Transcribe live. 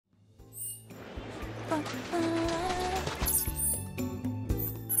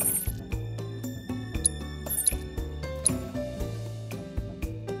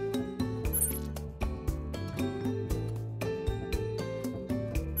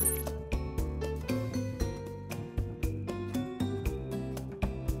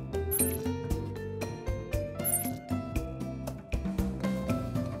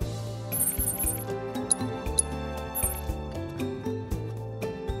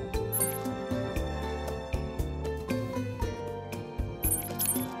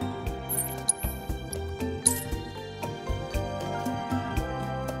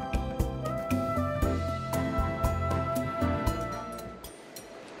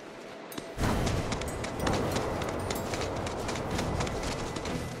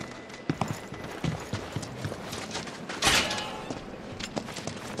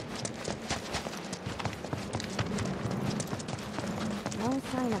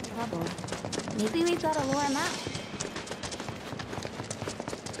more trouble. Maybe we've got to lure him out.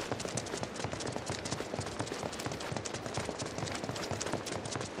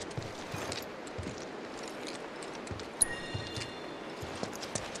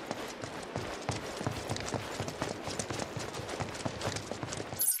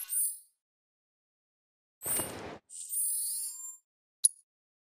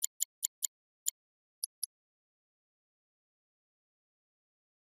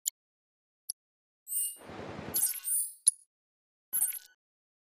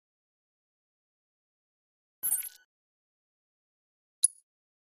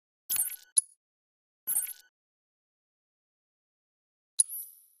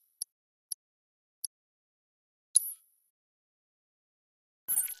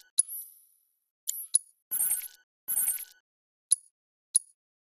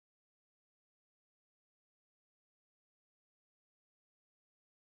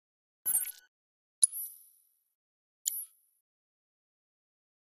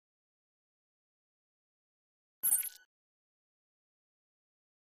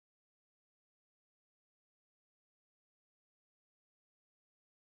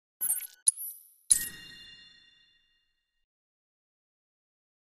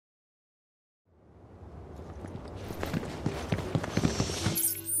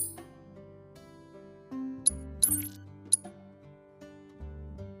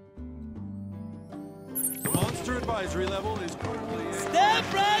 Monster advisory level is currently...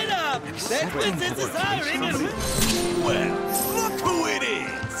 Step right up! That princess is hiring us! Well, look who it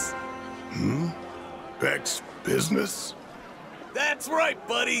is! Beck's business? That's right,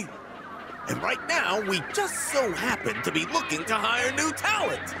 buddy! And right now, we just so happen to be looking to hire new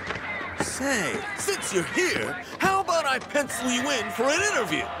talent. Say, since you're here, how about I pencil you in for an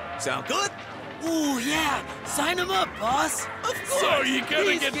interview? Sound good? Ooh, yeah! Sign him up, boss! Of course! So you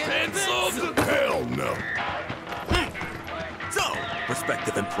gotta He's get getting penciled? Hell no. So,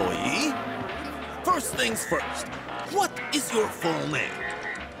 prospective employee, first things first, what is your full name?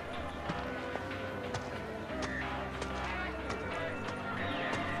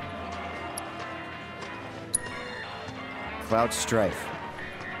 Cloud Strife.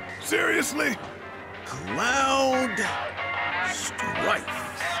 Seriously? Cloud Strife.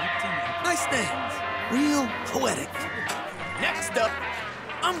 Nice name. Real poetic. Next up,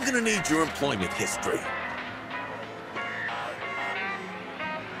 I'm gonna need your employment history.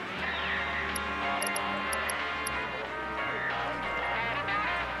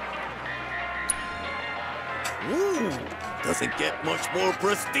 Ooh, doesn't get much more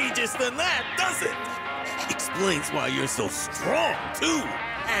prestigious than that, does it? Explains why you're so strong, too.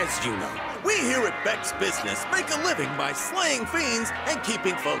 As you know, we here at Beck's Business make a living by slaying fiends and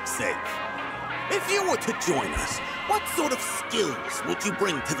keeping folks safe. If you were to join us, what sort of skills would you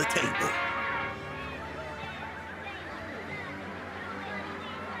bring to the table?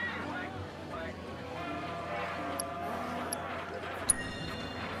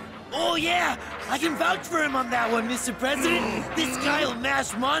 Oh, yeah! I can vouch for him on that one, Mr. President! This guy'll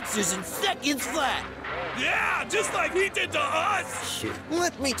mash monsters in seconds flat! Yeah, just like he did to us!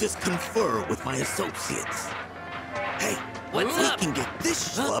 Let me just confer with my associates. Hey, What's we up? can get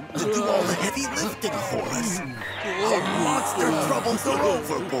this schlub to do all the heavy lifting for us. Our monster troubles are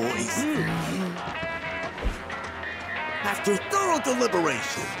over, boys. After thorough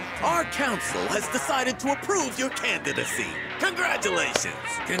deliberation, our council has decided to approve your candidacy. Congratulations!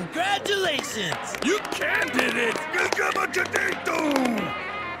 Congratulations! You candidate!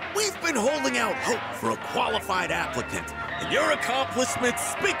 We've been holding out hope for a qualified applicant, and your accomplishments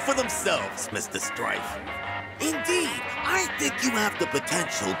speak for themselves, Mr. Strife. Indeed, I think you have the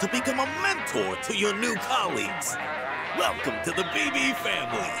potential to become a mentor to your new colleagues. Welcome to the BB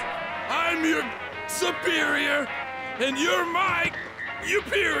family. I'm your superior, and you're my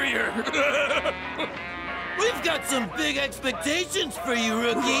superior. We've got some big expectations for you,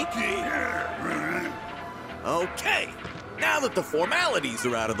 rookie! Okay, now that the formalities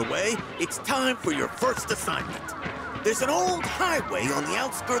are out of the way, it's time for your first assignment. There's an old highway on the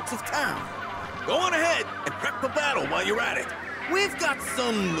outskirts of town. Go on ahead and prep the battle while you're at it. We've got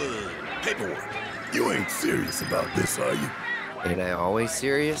some paperwork. You ain't serious about this, are you? Ain't I always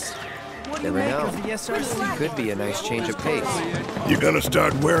serious? Never know. Could be a nice change of pace. You gonna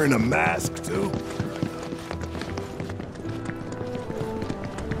start wearing a mask, too?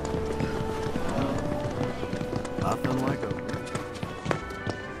 Nothing like a...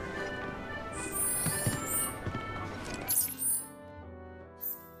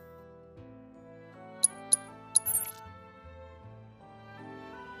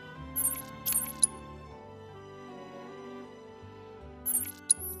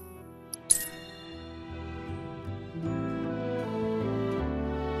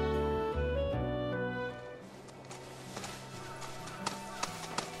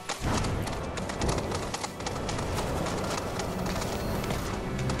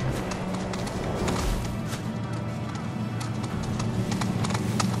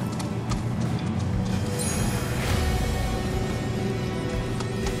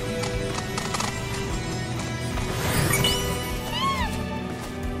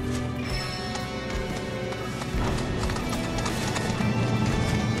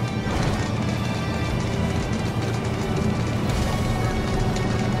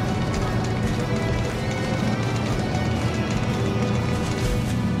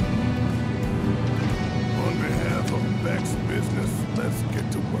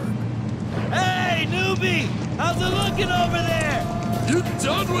 How's it looking over there? You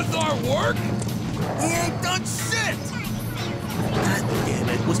done with our work? He ain't done shit! God damn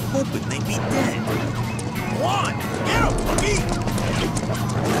it, was hoping they'd be dead. Come on, get him, Boogie!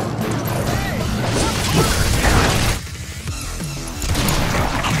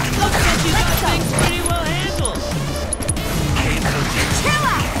 Looks like you got things pretty well handled. Chill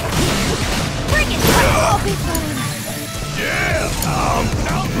out! Bring it! I'll be fine. Yeah!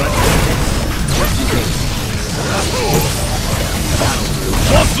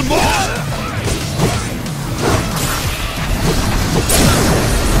 Want some more?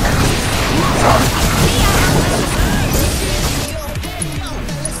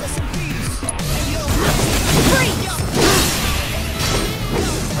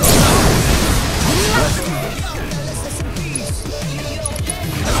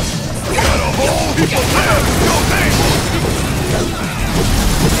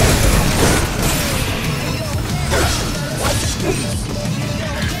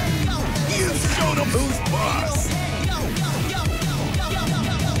 You showed him who's boss!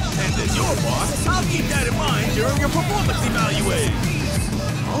 And as your boss, I'll keep that in mind during your performance evaluation!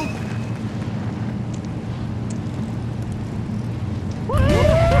 Huh?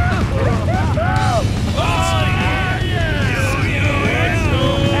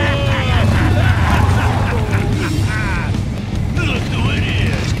 Look who it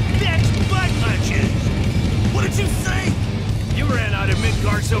is! That's Butt Munches! What did you say? You ran out of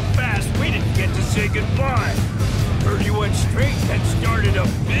Midgard so fast, we didn't get to say goodbye. Heard you went straight and started a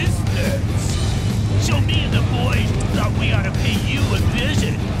business. So me and the boys thought we ought to pay you a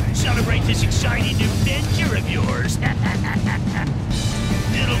visit. Celebrate this exciting new venture of yours.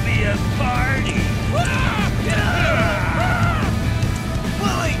 It'll be a party.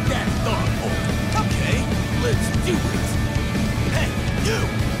 Well, ain't that thoughtful? Okay, let's do it. Hey, you!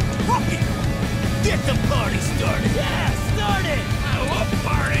 Rookie! Get the party started! Yeah, start it! I love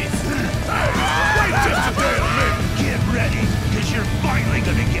parties. Wait just a damn minute. Get ready, because you're finally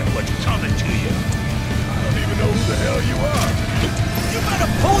gonna get what's coming to you. I don't even know who the hell you are. You better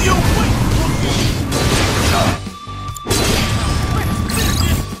pull your weight, rookie!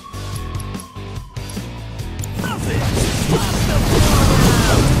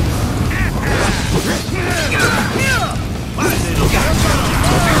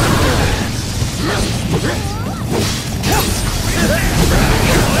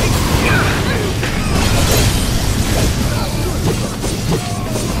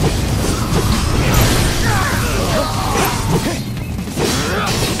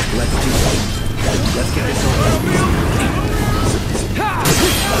 Let's get this over with.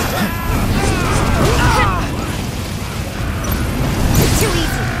 Too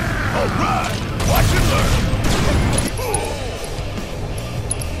easy. All right! Watch and learn!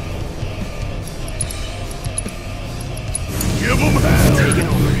 Give them hell! Take it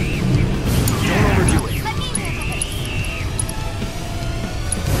over. Don't overdo it.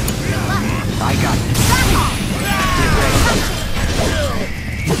 I got this. Get ready.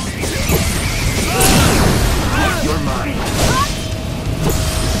 You're mine.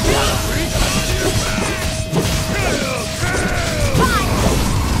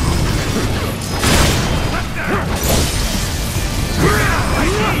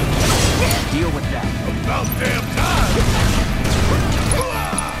 Deal with that. About damn time!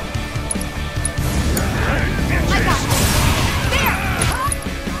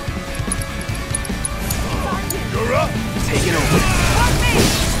 You're up! Take it over.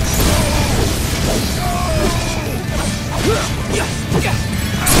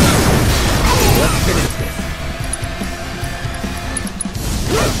 Let's finish this.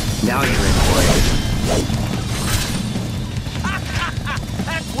 Now you're in for it.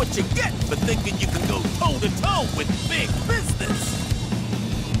 That's what you get for thinking you can go toe-to-toe with big business!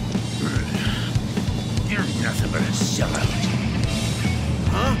 You're nothing but a sellout.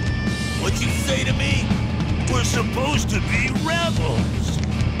 Huh? What'd you say to me? We're supposed to be rebels.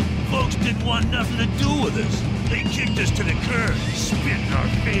 Folks didn't want nothing to do with us. They kicked us to the curb, spit in our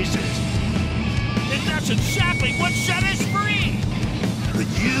faces. And that's exactly what set us free. But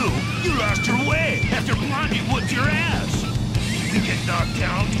you lost your way after Blondie whooped your ass. We get knocked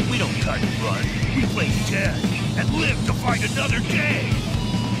down, we don't cut and run. We play dead and live to fight another day.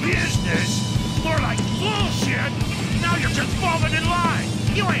 Business? More like bullshit. Now you're just falling in line.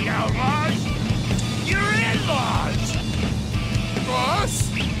 You ain't outlaws. You're in-laws. Boss?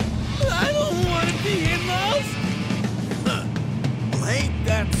 I don't want to be in-laws. Huh. Well, ain't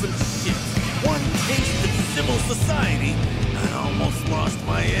that some shit? One taste of civil society, I almost lost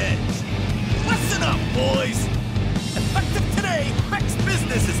my edge. Listen up, boys! Effective today, Beck's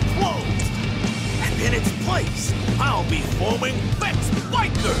business is closed. And In its place, I'll be forming Vex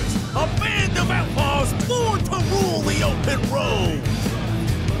Bikers, a band of outlaws born to rule the open road.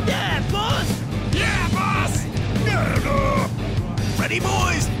 Yeah, boss! Yeah, boss! Ready,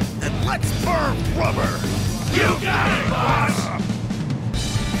 boys? Then let's burn rubber. You got it, boss!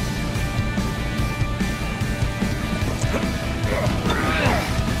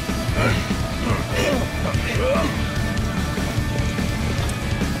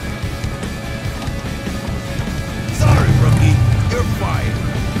 Sorry, rookie. You're fired.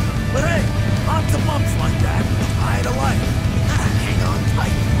 But hey, lots of bumps like that. Hide alike. Hang on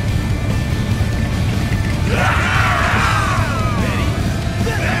tight.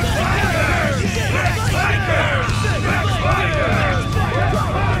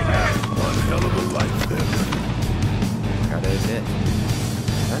 One hell of a life there. Gotta admit,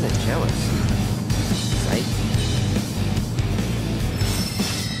 kinda jealous. Psych.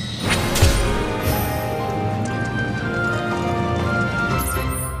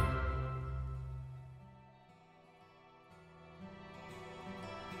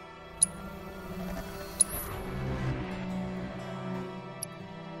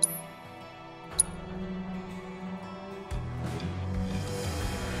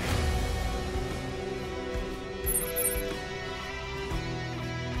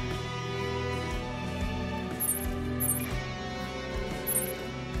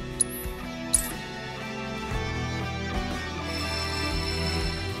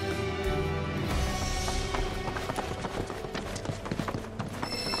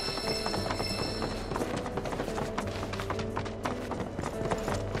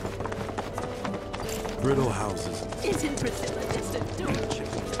 Brittle houses. Isn't Priscilla just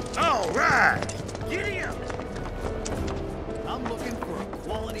adorable? All right! Giddy up! I'm looking for a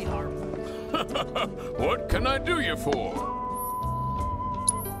quality harp. What can I do you for?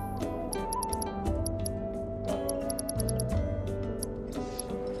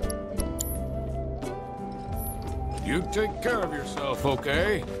 You take care of yourself,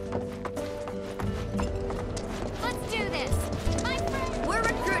 okay? Let's do this. My friend, we're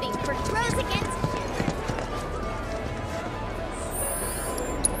recruiting for Crows Against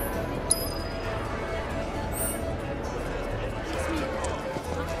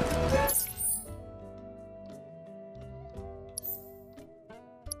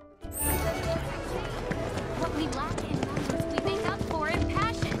what we lack in numbers, we make up for in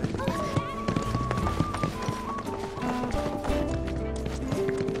passion.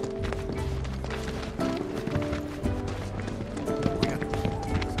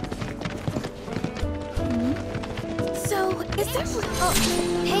 So, is there... Oh,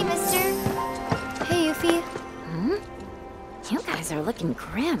 hey, mister. Hey, Yuffie. You guys are looking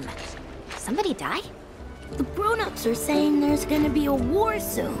grim. Somebody die? The grown-ups are saying there's gonna be a war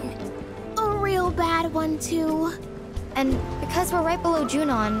soon. A real bad one, too. And because we're right below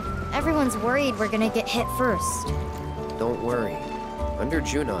Junon, everyone's worried we're gonna get hit first. Don't worry. Under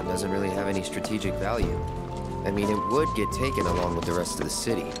Junon doesn't really have any strategic value. I mean, it would get taken along with the rest of the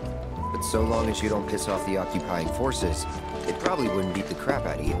city. But so long as you don't piss off the occupying forces, it probably wouldn't beat the crap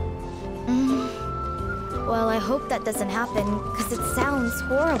out of you. Well, I hope that doesn't happen, because it sounds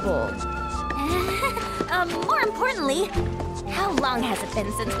horrible. More importantly, how long has it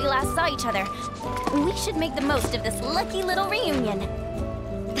been since we last saw each other? We should make the most of this lucky little reunion.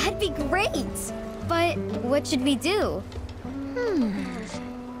 That'd be great! But what should we do?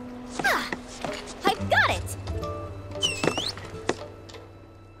 I've got it!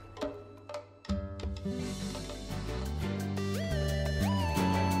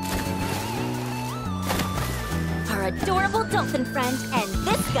 Our adorable dolphin friend and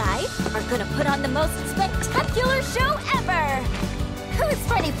this guy are gonna put on the most spectacular show ever! Who's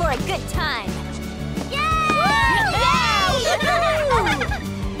ready for a good time? Yay!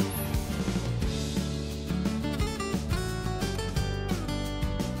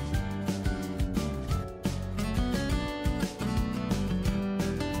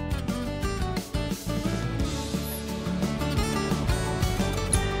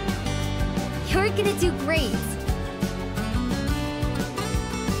 You're gonna do great!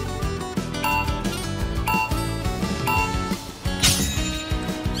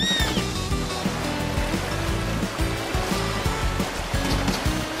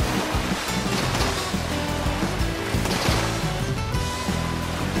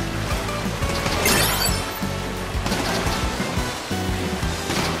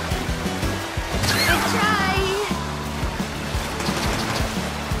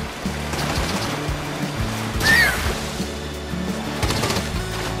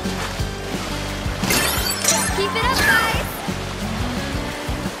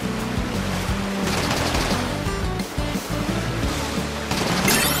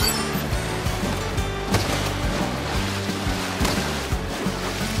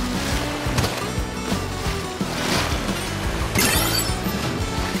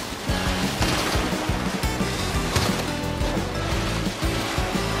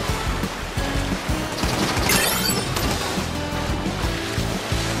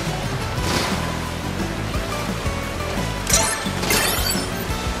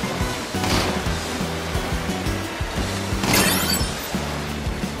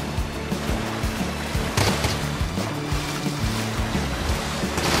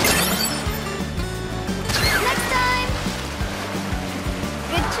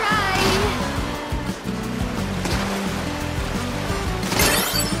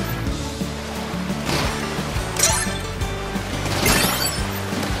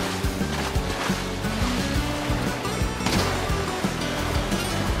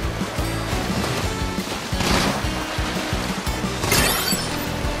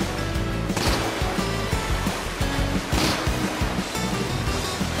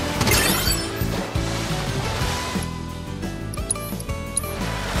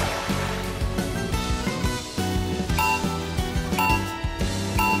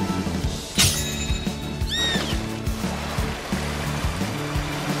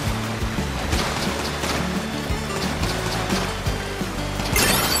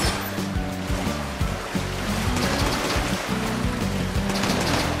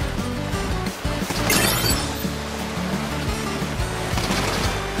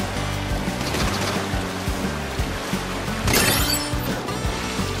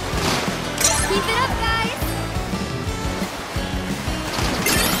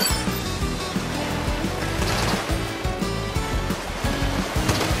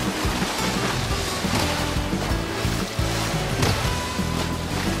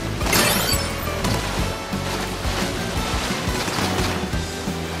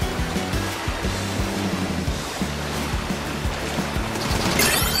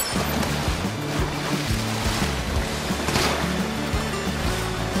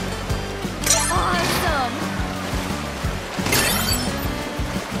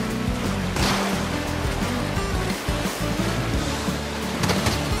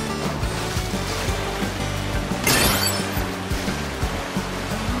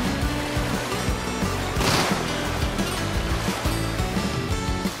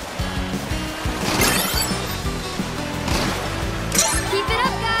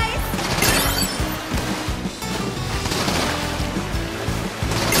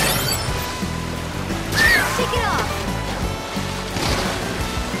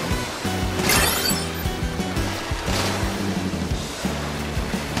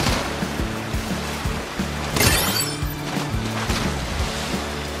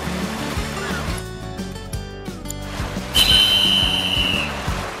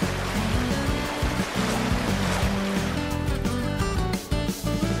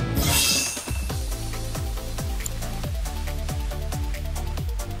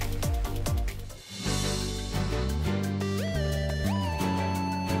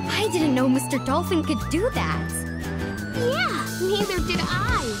 know Mr. Dolphin could do that. Yeah, neither did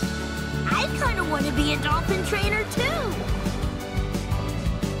I. I kind of want to be a dolphin trainer, too.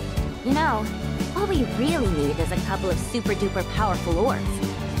 You know, all we really need is a couple of super-duper powerful orbs.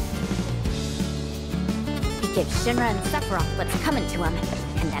 We give Shinra and Sephiroth what's coming to them,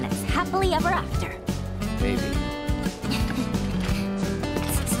 and then it's happily ever after. Maybe.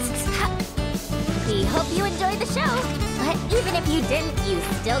 We hope you enjoyed the show, but even if you didn't, you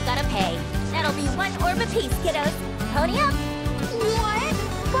still gotta pay. That'll be 1 orb apiece, kiddos. Pony up! What?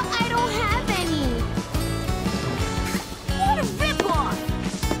 But I don't have any! What a ripoff!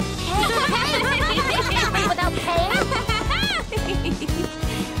 Hey! Without paying?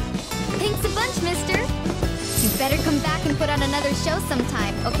 Thanks a bunch, mister. You better come back and put on another show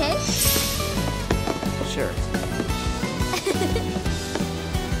sometime, okay? Sure.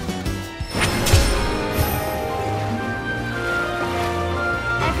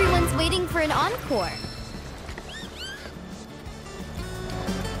 Everyone's waiting for an encore.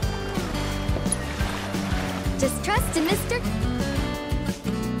 Just trust him, mister.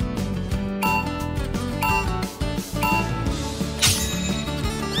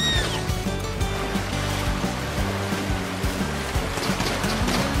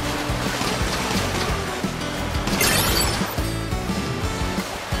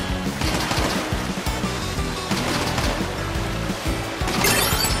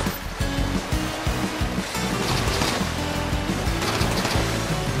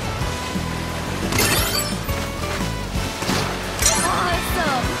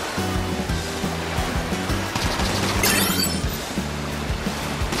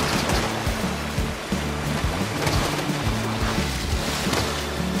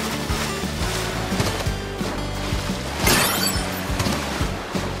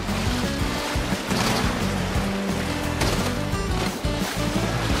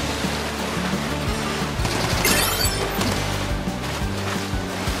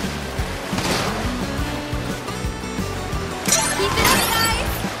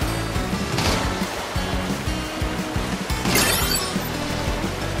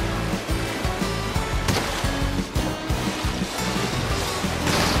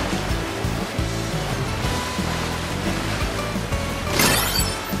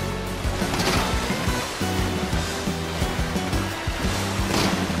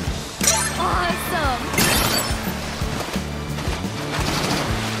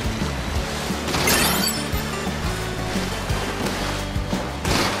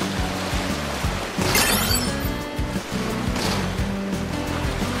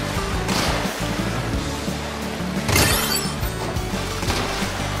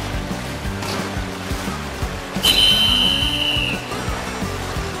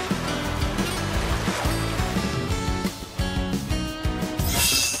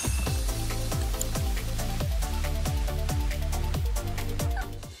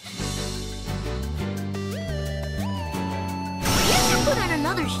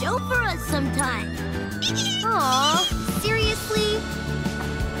 Another show for us sometime. Aw, seriously?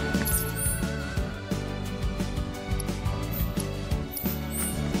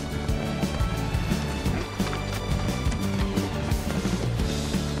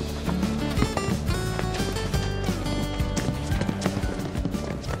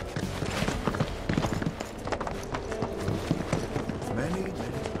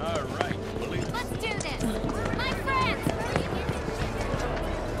 All right, Willie. Let's do this. My friends.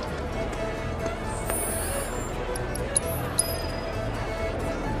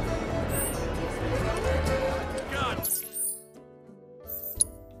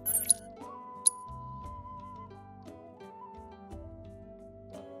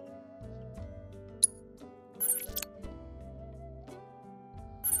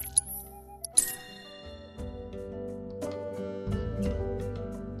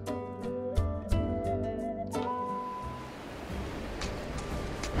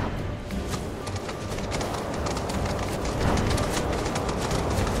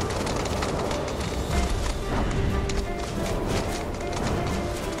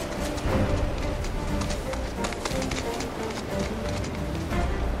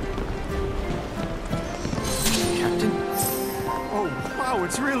 Wow,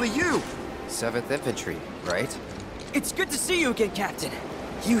 it's really you! 7th Infantry, right? It's good to see you again, Captain.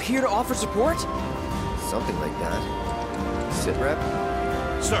 You here to offer support? Something like that. Sit rep?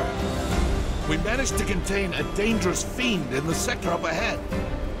 Sir, we managed to contain a dangerous fiend in the sector up ahead.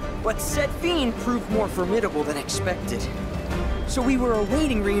 But said fiend proved more formidable than expected. So we were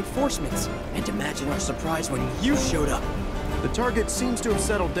awaiting reinforcements, and imagine our surprise when you showed up. The target seems to have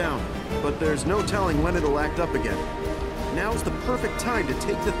settled down, but there's no telling when it'll act up again. Now's the perfect time to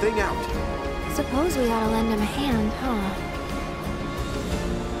take the thing out. Suppose we ought to lend him a hand, huh?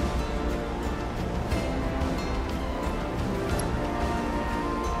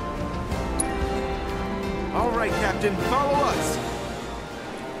 All right, Captain, follow us.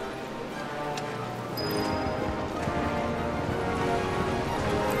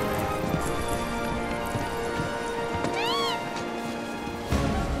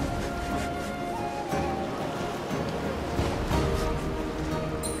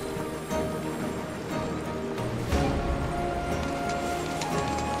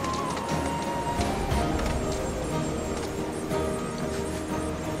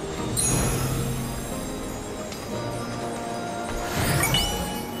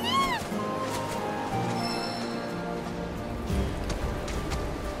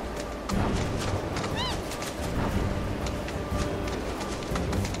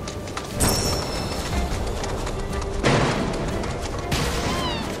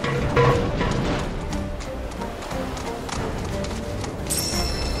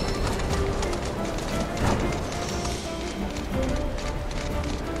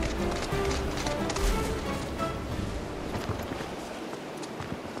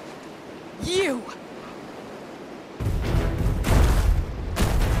 You!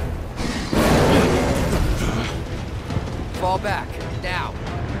 Fall back, now.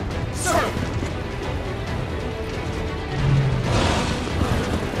 Sir!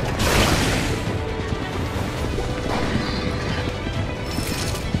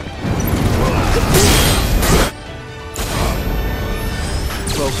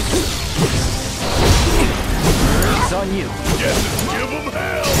 It's on you. Yes, give them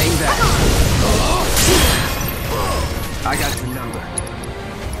hell! Hang back. I got your number.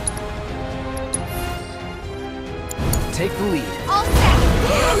 Take the lead. All set!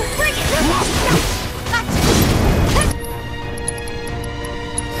 Bring it!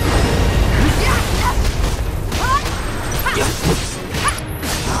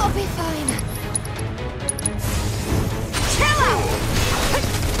 I'll be fine. Chill out!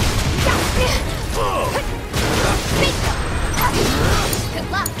 Good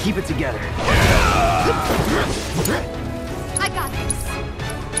luck! Keep it together. I got this.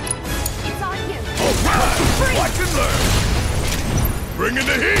 It's on you. Alright! Watch and learn! Bring in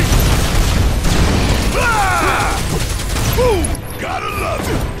the heat! Ah! Ooh! Gotta love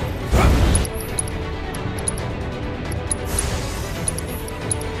it!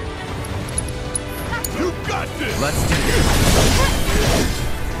 You got this! Let's do this.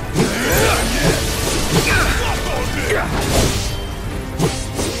 Walk on this!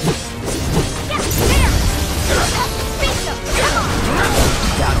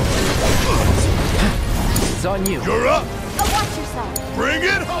 It's on you. You're up! Oh, watch yourself. Bring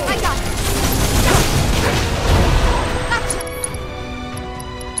it home! I got this.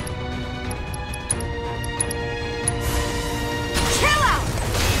 Chill out.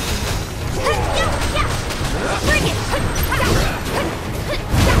 Bring it.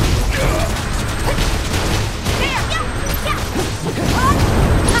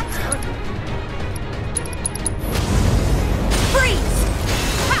 Freeze.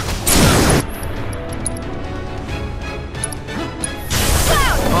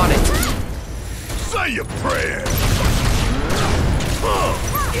 On it. Say your prayer!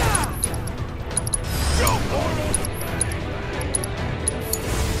 Go for it!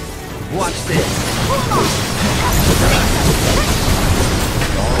 Watch this.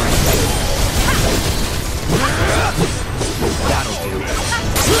 That'll do.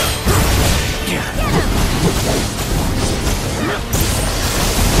 Get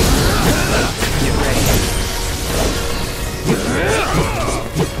ready.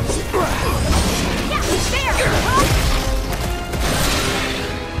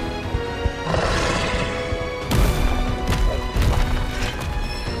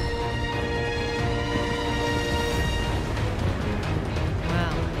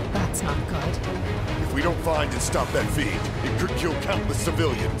 That's not good. If we don't find and stop that feed, it could kill countless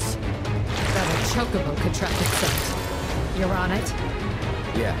civilians. That a chocobo could track its scent. You're on it?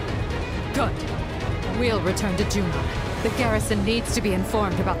 Yeah. Good. We'll return to Juno. The garrison needs to be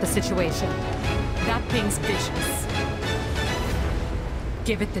informed about the situation. That thing's vicious.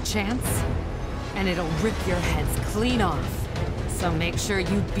 Give it the chance, and it'll rip your heads clean off. So make sure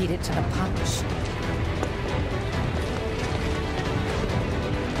you beat it to the punch.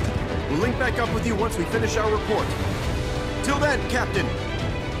 We'll link back up with you once we finish our report. Till then, Captain.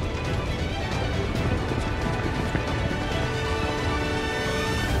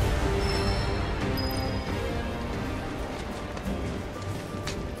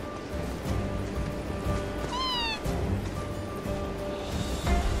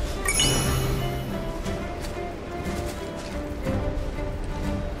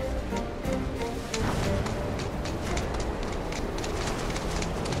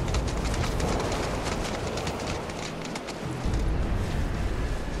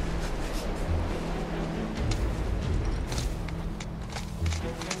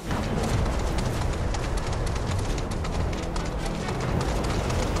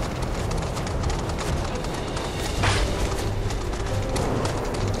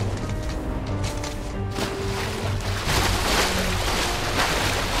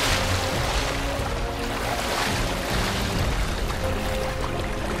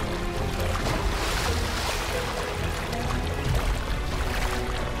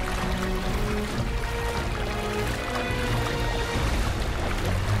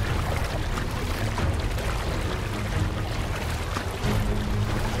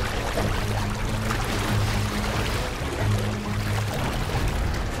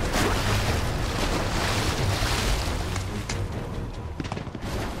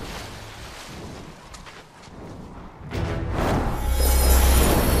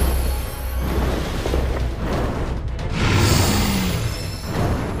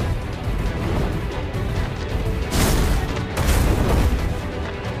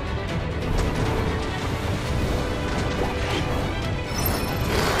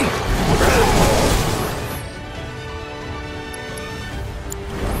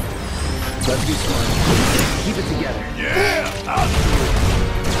 Let's be smart. Keep it together. Yeah! I'll do it!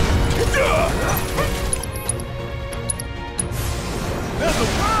 There's a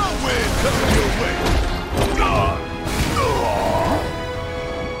whirlwind coming your way!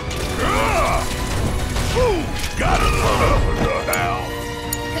 Ooh, gotta love the hell!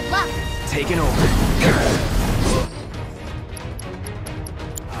 Good luck. Taking over.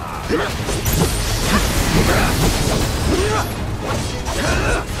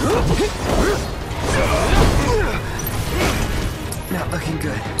 Not looking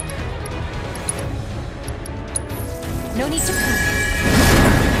good. No need to panic.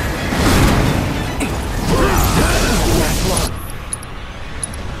 Last one.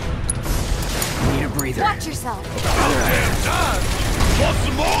 Need a breather. Watch yourself. Damn time! Want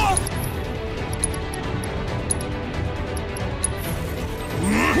some more?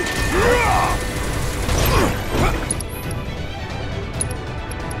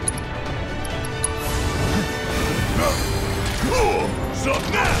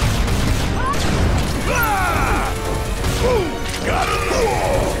 Something else! Ooh, got it!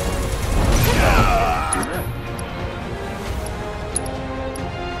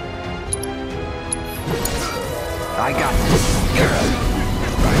 I got this.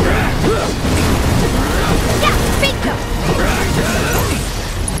 Yeah, bingo!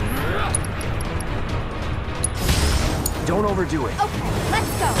 Don't overdo it. Okay,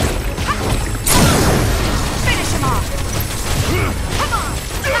 let's go. Finish him off. Come on!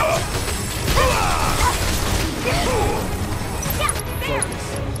 Yeah, there!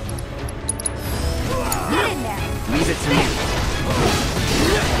 Get in there! Leave it to me.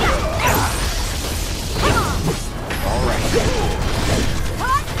 Come on! All right.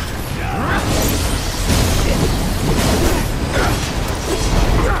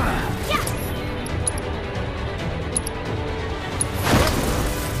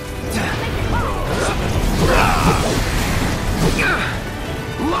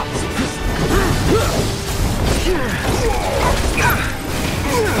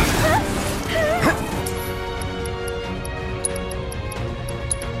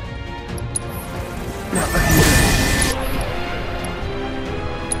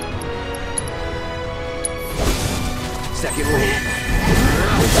 Second wave.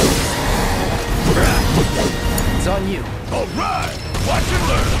 It's on you. All right, watch and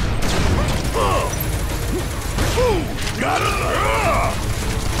learn. Ooh, gotta learn.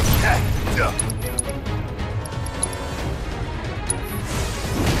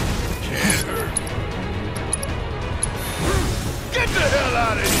 Can't hurt. Get the hell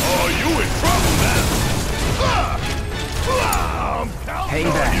out of here! Oh, you in trouble now. I'm counting Hang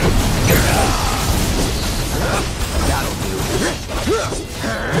on back. you. That'll do.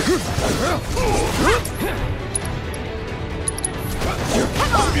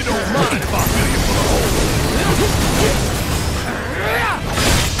 Hope you don't mind if I fill you full of holes.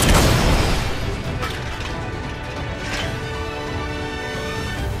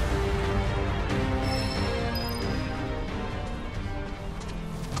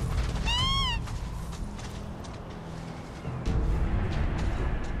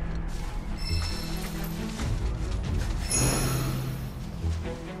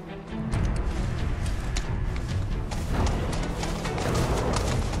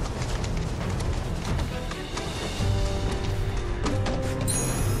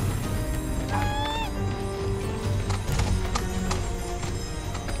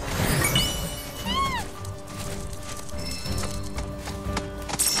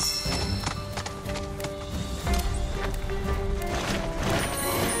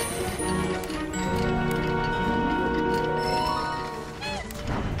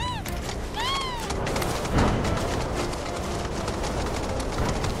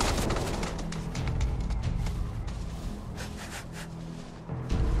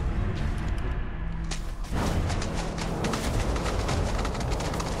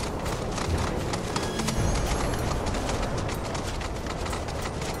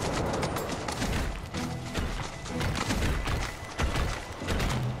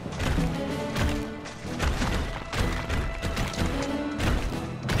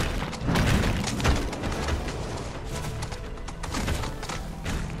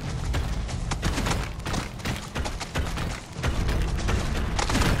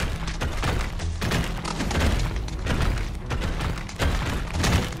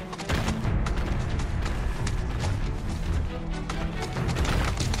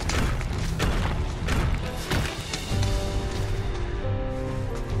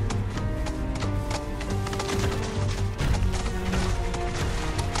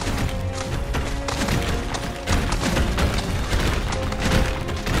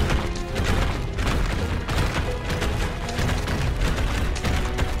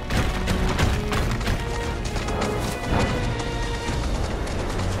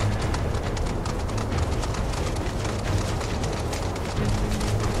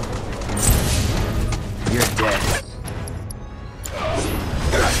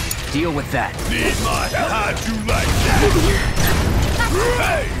 Deal with that. Need my help? How'd you like that?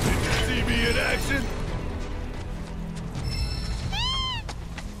 Hey, did you see me in action?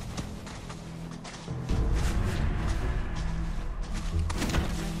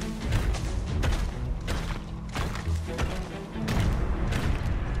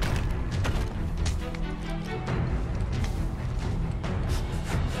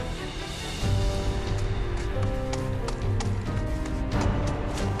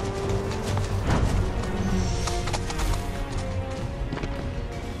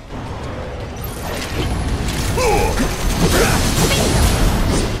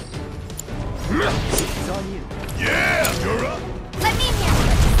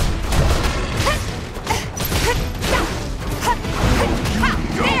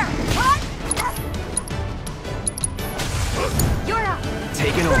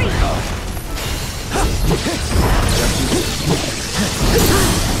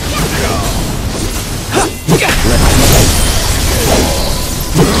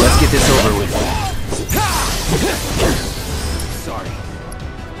 Let's get this over with. Sorry.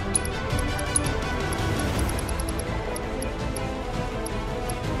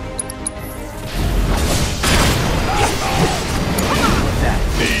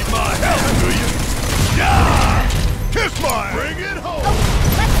 Need my help, do you? Yeah! Kiss mine! Bring it home!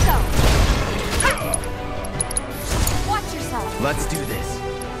 Let's go! Watch yourself! Let's do this.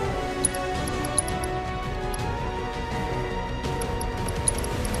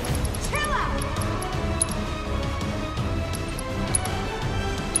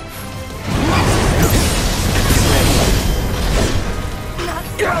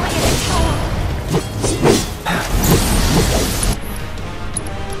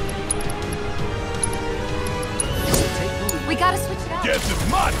 We gotta switch it up. Guess it's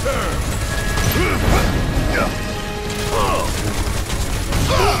my turn!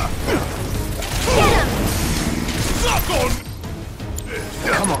 Get him! Suck on!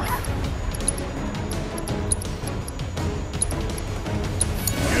 Come on.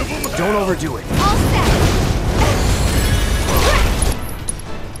 Give him Don't overdo it. All set!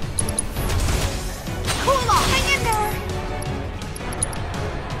 Cool off! Hang in there!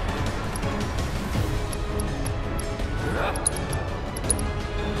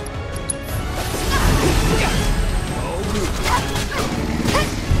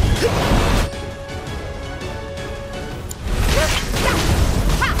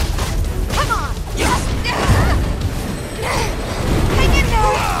 Come on! Hang in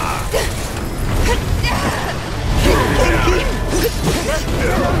there!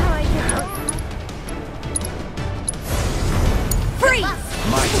 Freeze!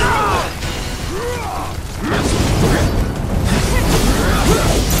 My turn.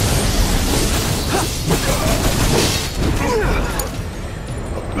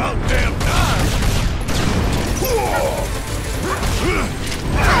 About damn time!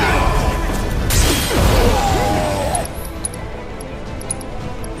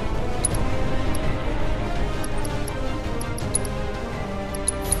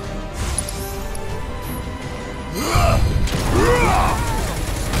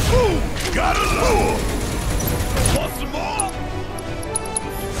 Gotta lure! Want some more?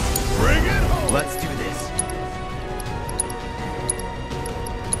 Bring it home! Let's do this.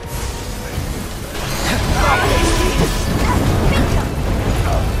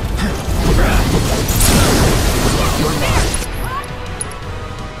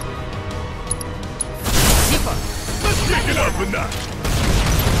 Let's kick it up a notch!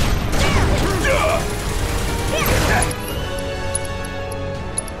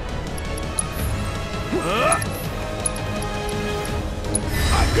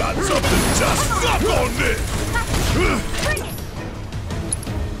 I got something just stuck on this!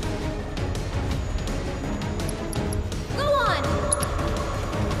 Go on!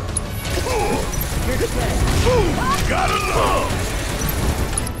 Gotta love!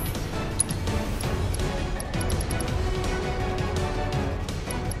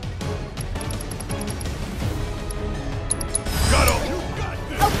 Gotta...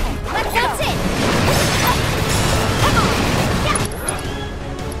 That's it! Come on!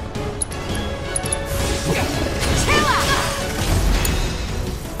 Chill out!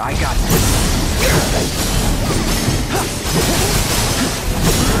 I got this.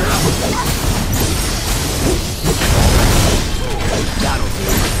 That'll do.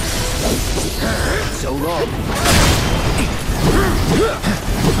 So long.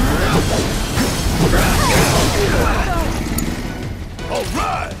 All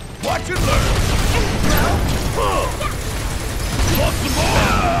right! Watch and learn! Want some more?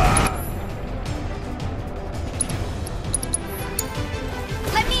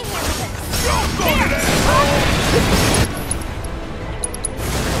 Let me in here!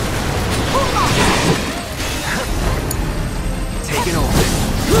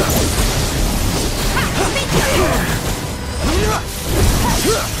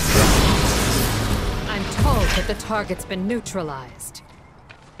 I'm told that the target's been neutralized.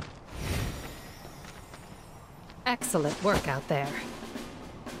 Excellent work out there.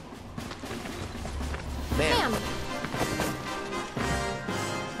 Ma'am.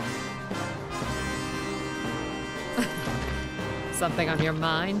 Something on your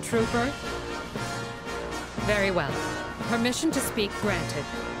mind, Trooper? Very well. Permission to speak granted.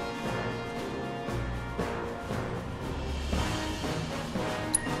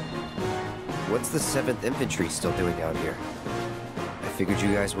 What's the 7th Infantry still doing out here? I figured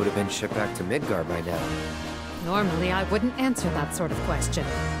you guys would have been shipped back to Midgar by now. Normally, I wouldn't answer that sort of question,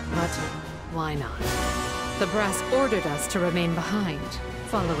 but why not? The brass ordered us to remain behind,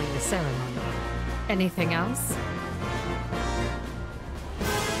 following the ceremony. Anything else?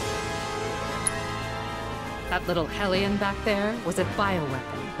 That little Hellion back there was a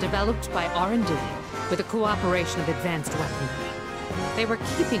bioweapon developed by R&D with the cooperation of advanced weaponry. They were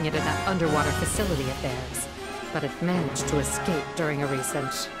keeping it at that underwater facility of theirs, but it managed to escape during a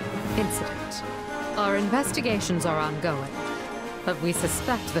recent incident. Our investigations are ongoing, but we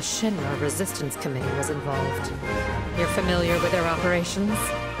suspect the Shinra Resistance Committee was involved. You're familiar with their operations?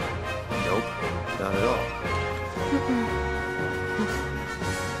 Nope, not at all.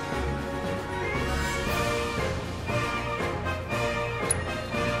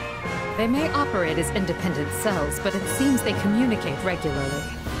 They may operate as independent cells, but it seems they communicate regularly.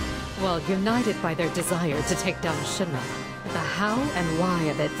 Well, united by their desire to take down Shinra, the how and why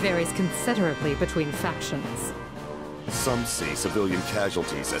of it varies considerably between factions. Some see civilian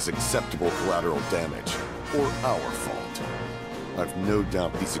casualties as acceptable collateral damage, or our fault. I've no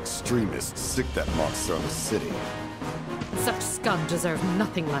doubt these extremists sick that monster on the city. Such scum deserve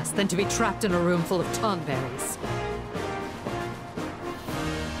nothing less than to be trapped in a room full of tonberries.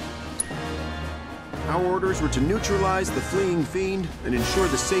 Our orders were to neutralize the fleeing fiend and ensure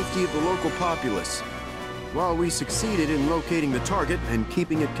the safety of the local populace. While we succeeded in locating the target and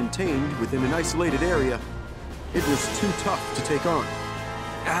keeping it contained within an isolated area, it was too tough to take on.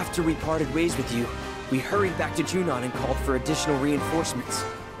 After we parted ways with you, we hurried back to Junon and called for additional reinforcements.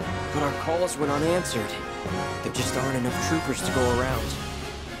 But our calls went unanswered. There just aren't enough troopers to go around.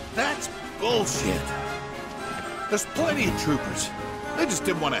 That's bullshit. There's plenty of troopers. They just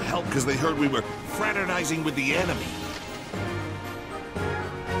didn't want to help because they heard we were fraternizing with the enemy.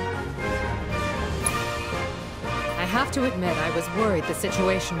 I have to admit I was worried the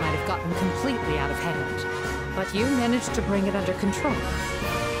situation might have gotten completely out of hand. But you managed to bring it under control.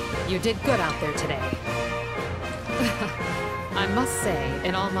 You did good out there today. I must say,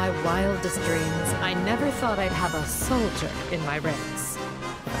 in all my wildest dreams, I never thought I'd have a soldier in my ranks.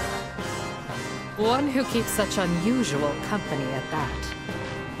 One who keeps such unusual company at that.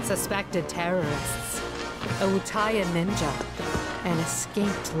 Suspected terrorists, a Utaya ninja, an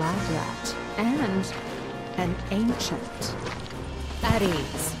escaped lab rat, and an ancient. At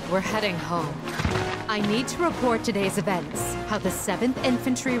ease, we're heading home. I need to report today's events, how the 7th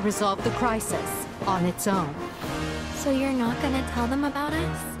Infantry resolved the crisis on its own. So you're not gonna tell them about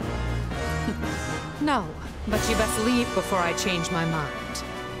us? No, but you best leave before I change my mind.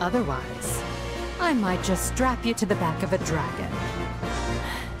 Otherwise, I might just strap you to the back of a dragon.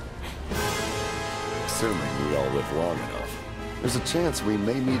 Assuming we all live long enough, there's a chance we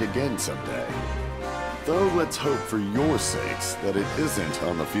may meet again someday. Though let's hope for your sakes that it isn't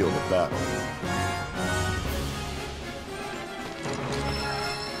on the field of battle.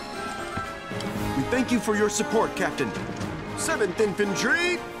 We thank you for your support, Captain. 7th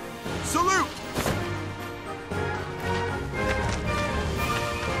Infantry, salute!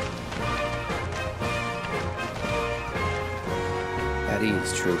 At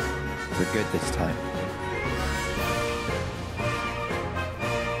ease, troop. We're good this time.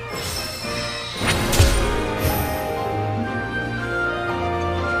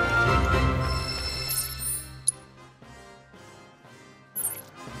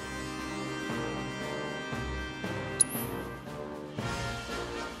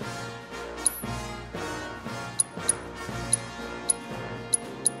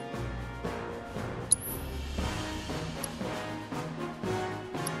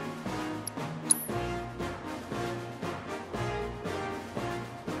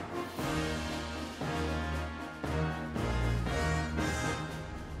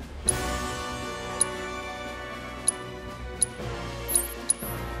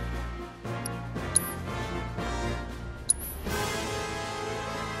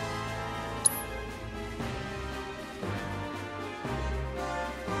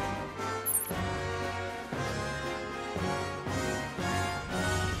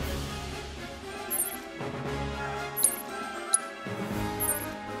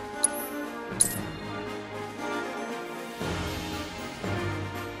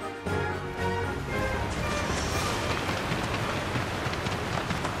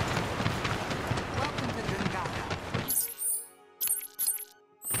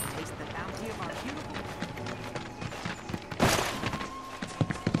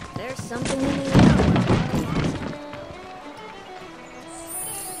 There's something in the air.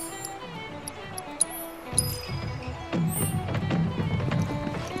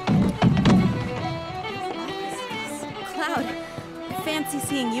 Cloud, fancy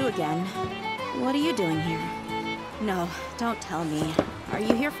seeing you again. What are you doing here? No, don't tell me. Are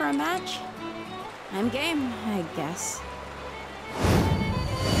you here for a match? I'm game, I guess.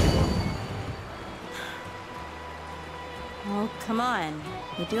 Oh, come on.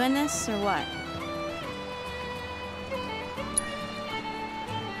 You doing this or what?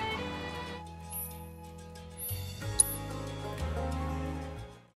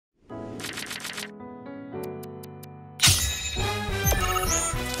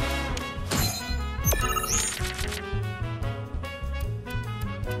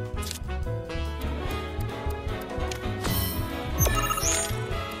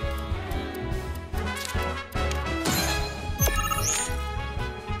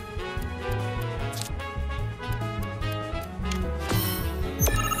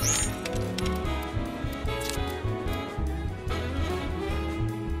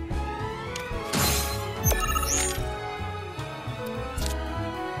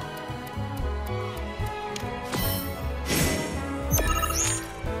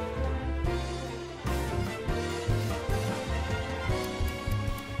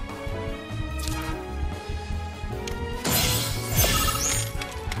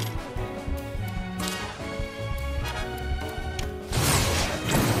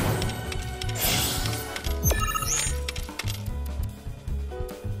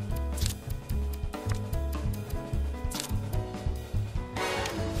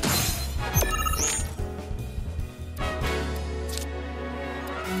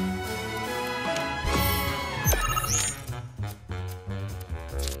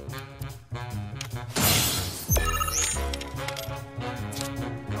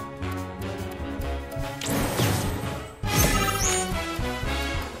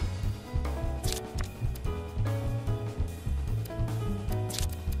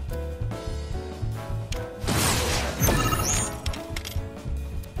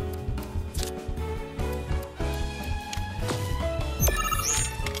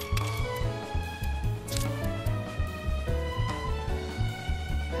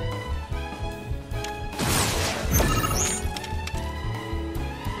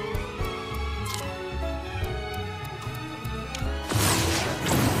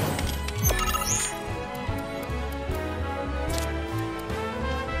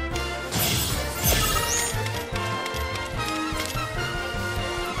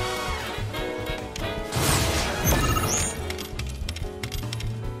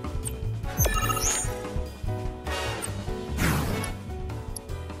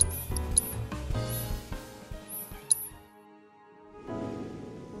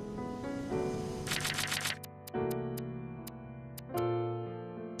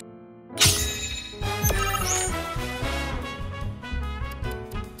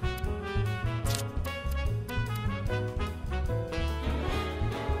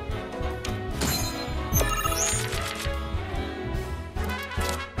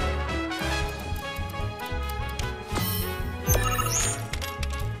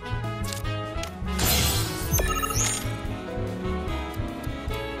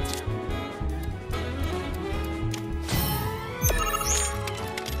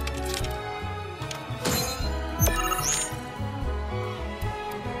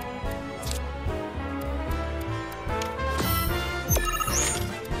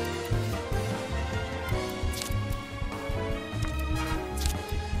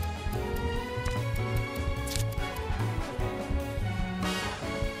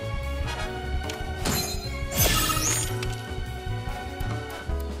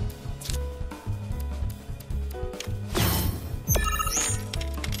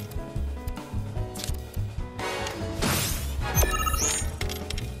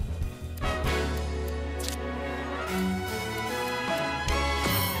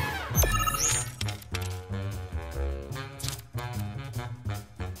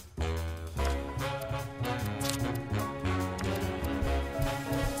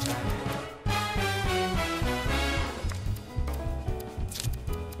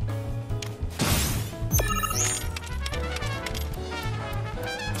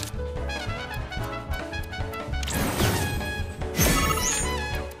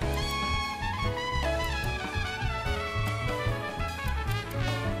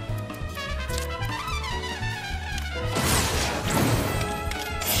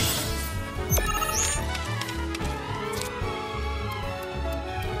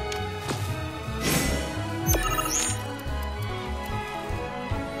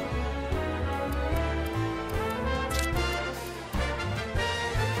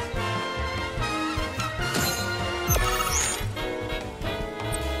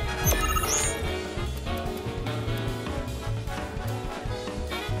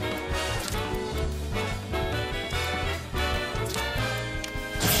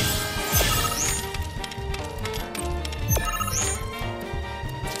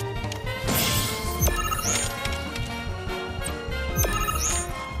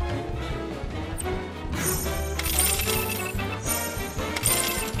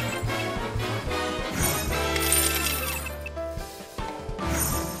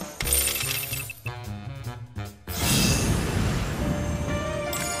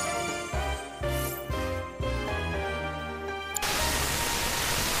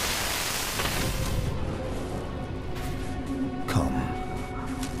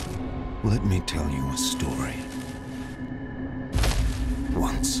 Let me tell you a story.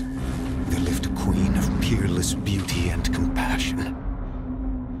 Once, there lived a queen of peerless beauty and compassion.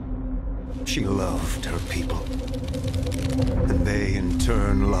 She loved her people, and they in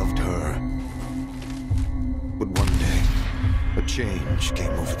turn loved her. But one day, a change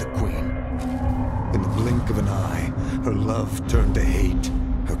came over the queen. In the blink of an eye, her love turned to hate,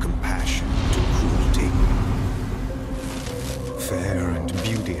 her compassion to cruelty. Fair and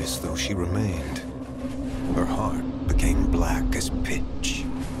beauteous though she remained, her heart became black as pitch.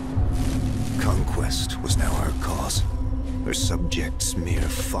 Conquest was now her cause, her subjects mere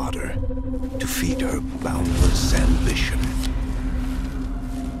fodder to feed her boundless ambition.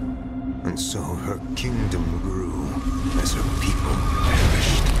 And so her kingdom grew as her people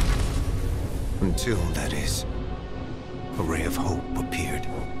perished. Until, that is, a ray of hope appeared.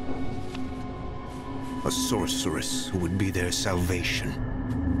 A sorceress who would be their salvation.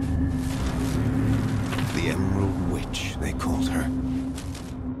 The Emerald Witch, they called her.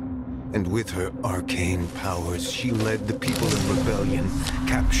 And with her arcane powers, she led the people in rebellion,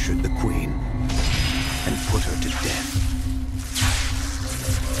 captured the queen, and put her to death.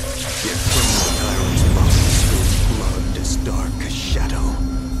 Yet from the tyrant's body spilled blood as dark as shadow.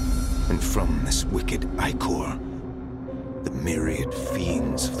 And from this wicked ichor, the myriad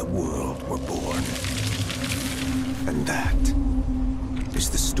fiends of the world were born. And that is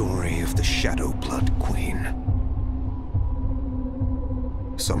the story of the Shadow Blood Queen.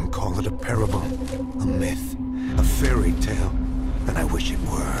 Some call it a parable, a myth, a fairy tale, and I wish it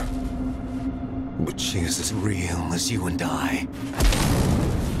were. But she is as real as you and I.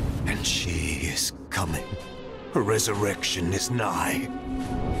 And she is coming. Her resurrection is nigh.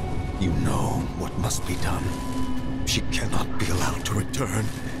 You know what must be done. She cannot be allowed to return.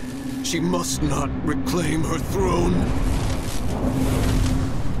 She must not reclaim her throne.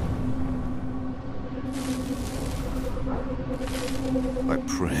 I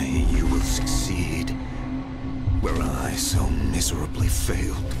pray you will succeed where I so miserably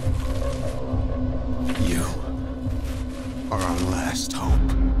failed. You are our last hope,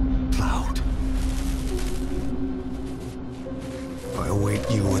 Cloud. I await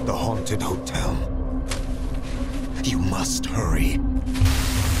you at the haunted hotel. You must hurry.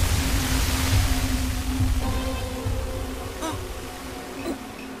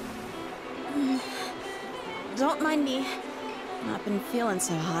 Don't mind me. Not been feeling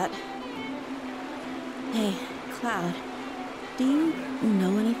so hot. Hey, Cloud. Do you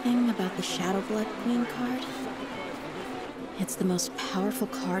know anything about the Shadow Blood Queen card? It's the most powerful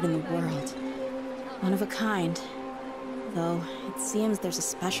card in the world. One of a kind. Though, it seems there's a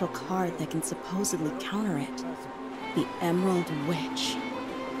special card that can supposedly counter it. The Emerald Witch.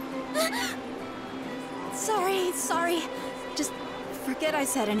 Sorry. Just forget I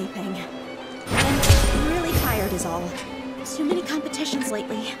said anything. I'm really tired is all. Too many competitions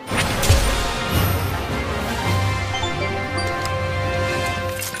lately.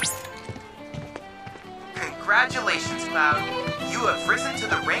 Congratulations, Cloud. You have risen to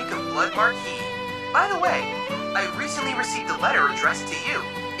the rank of Blood Marquis. By the way, I recently received a letter addressed to you.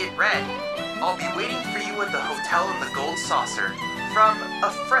 It read, "I'll be waiting for you at the Hotel in the Gold Saucer. From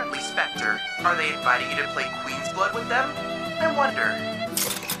a friendly specter. Are they inviting you to play Queen's Blood with them? I wonder."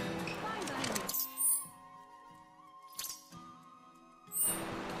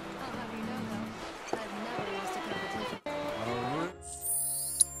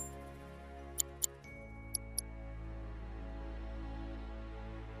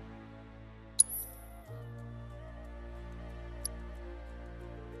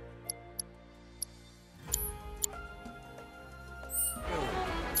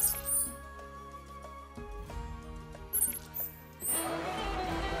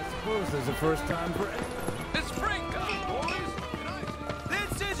 This is the first time for... It's spring time, boys!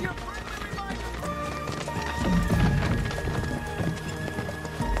 This is your friendly reminder!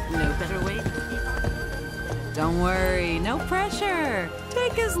 No better way. Don't worry, no pressure.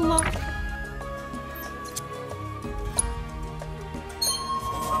 Take as long...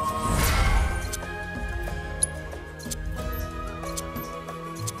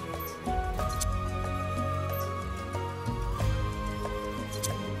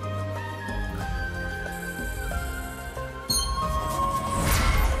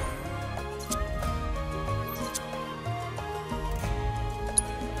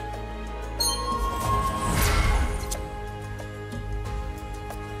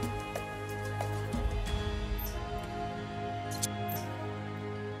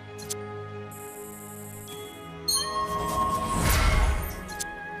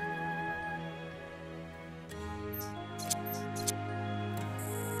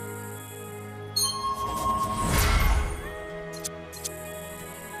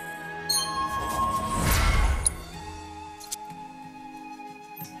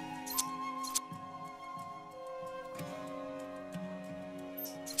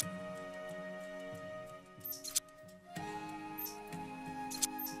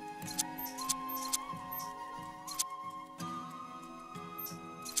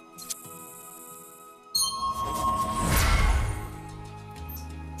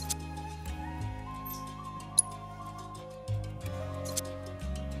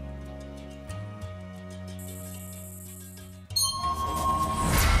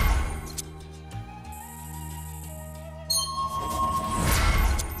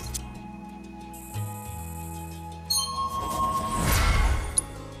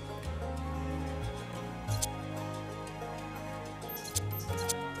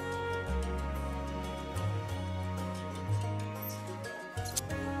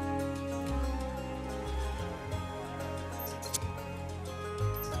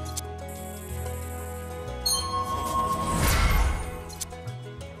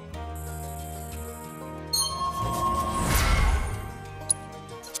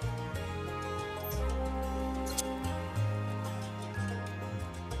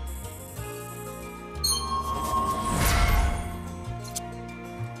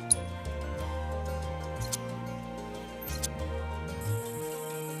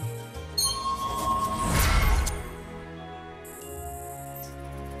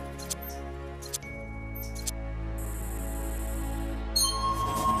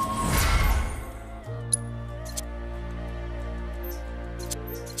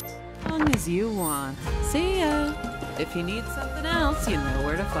 long as you want. See ya. If you need something else, you know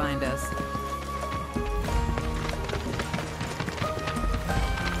where to find us.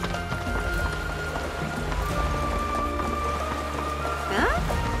 Huh?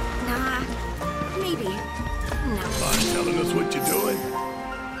 Nah. Maybe. No. Mind telling us what you're doing?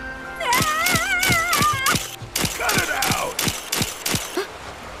 Cut it out!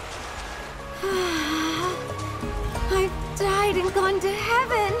 I've died and gone to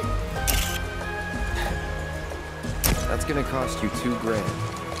heaven. That's gonna cost you $2 grand.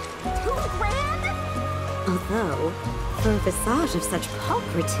 $2 grand? Although, for a visage of such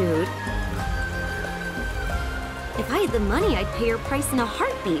pulchritude, if I had the money, I'd pay your price in a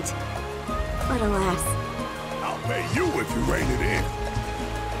heartbeat. But alas. I'll pay you if you rein it in.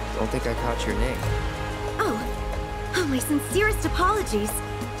 Don't think I caught your name. Oh, my sincerest apologies.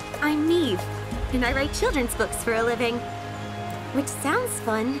 I'm Neve, and I write children's books for a living. Which sounds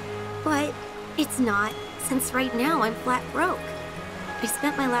fun, but it's not, since right now I'm flat broke. I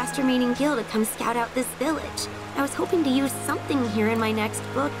spent my last remaining gil to come scout out this village. I was hoping to use something here in my next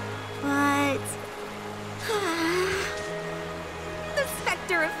book, but... the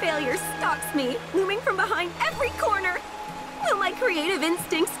specter of failure stalks me, looming from behind every corner. Will my creative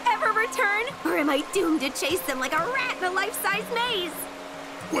instincts ever return, or am I doomed to chase them like a rat in a life-size maze?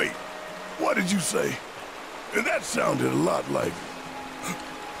 Wait, what did you say? That sounded a lot like...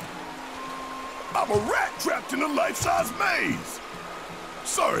 I'm a rat trapped in a life-size maze!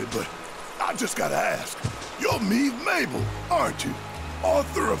 Sorry, but I just gotta ask. You're Meave Mabel, aren't you?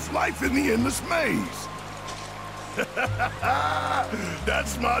 Author of Life in the Endless Maze.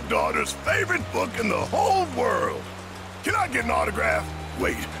 That's my daughter's favorite book in the whole world. Can I get an autograph?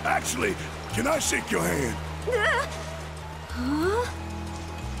 Wait, actually, can I shake your hand?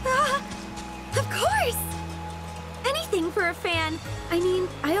 Huh? Of course! Anything for a fan. I mean,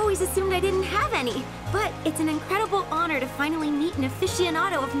 I always assumed I didn't have any, but it's an incredible honor to finally meet an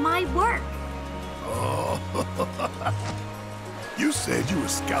aficionado of my work. Oh, you said you were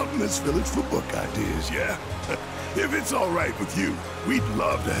scouting this village for book ideas, yeah? If it's all right with you, we'd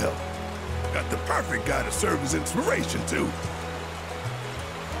love to help. Got the perfect guy to serve as inspiration, too.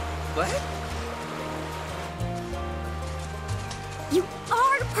 What? You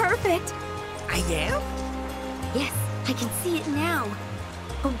are perfect! I am? Yes, I can see it now.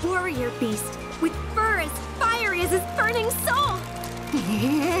 A warrior beast with fur as fiery as his burning soul.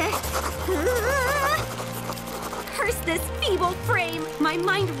 Curse this feeble frame! My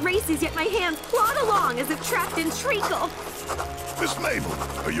mind races, yet my hands plod along as if trapped in treacle. Miss Mabel,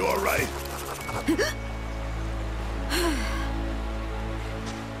 are you all right?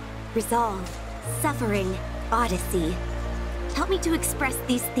 Resolve, suffering, odyssey. Help me to express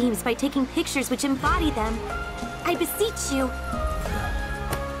these themes by taking pictures which embody them. I beseech you.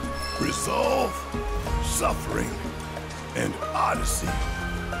 Resolve, suffering, and odyssey.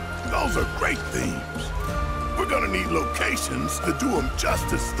 Those are great themes. We're gonna need locations to do them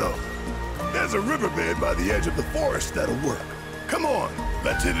justice, though. There's a riverbed by the edge of the forest that'll work. Come on,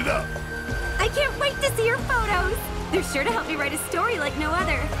 let's hit it up. I can't wait to see your photos. They're sure to help me write a story like no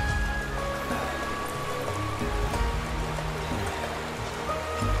other.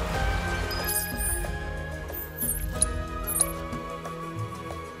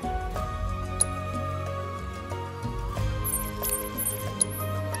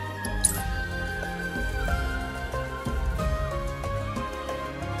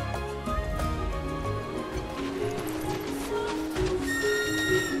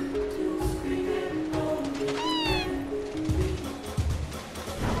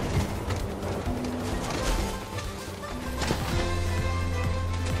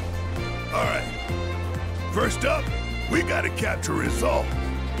 First up, we gotta capture Resolve.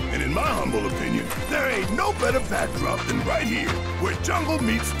 And in my humble opinion, there ain't no better backdrop than right here, where jungle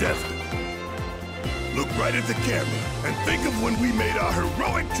meets desert. Look right at the camera, and think of when we made our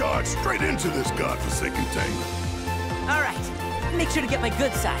heroic charge straight into this godforsaken tangle. All right, make sure to get my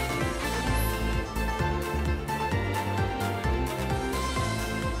good side.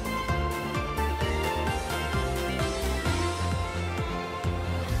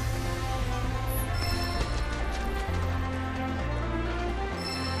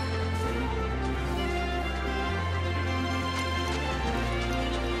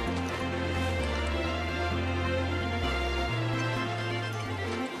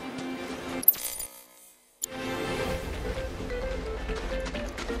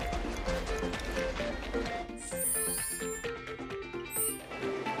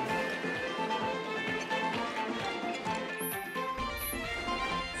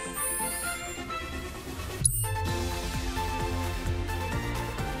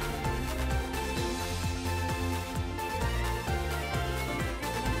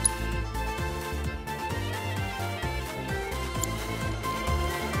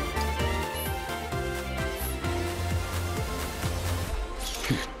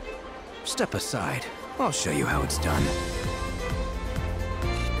 Step aside. I'll show you how it's done.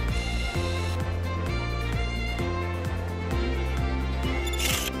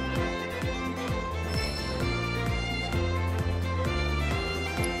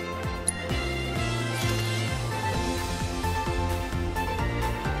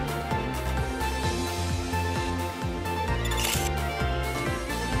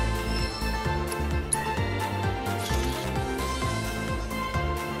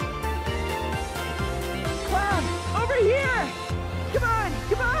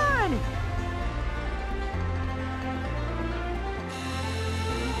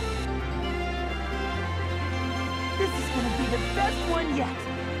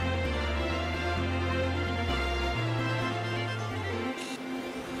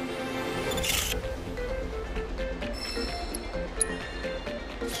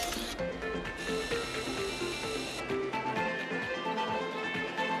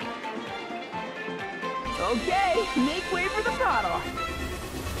 Okay, make way for the throttle.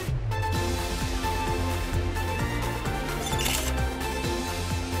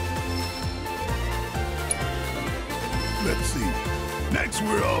 Let's see. Next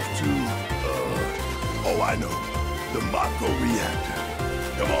we're off to, oh I know. The Mako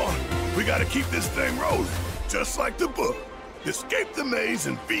reactor. Come on, we gotta keep this thing rolling. Just like the book. Escape the maze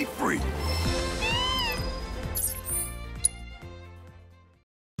and be free.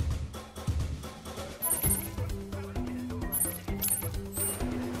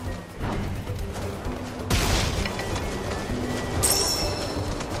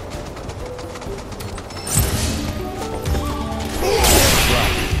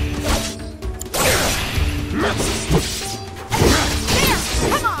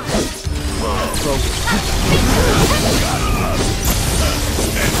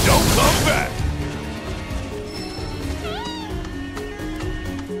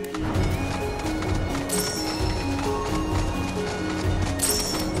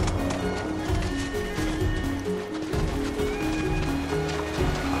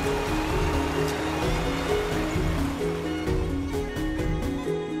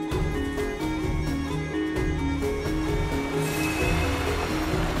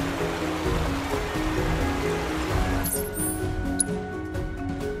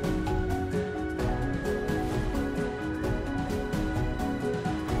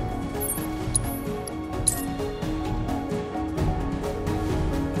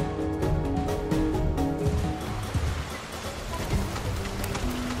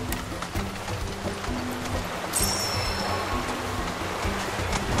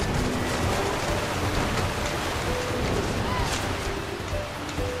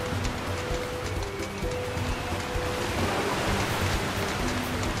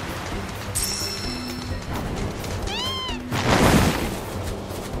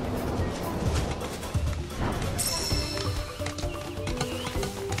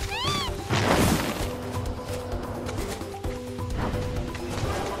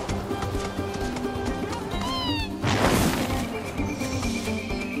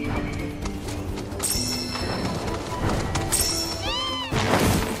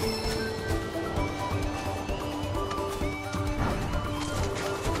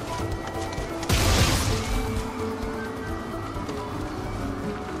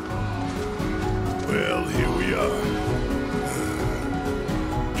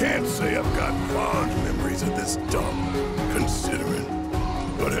 Can't say I've got fond memories of this dump, considering.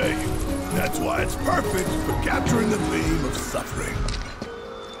 But hey, that's why it's perfect for capturing the theme of suffering.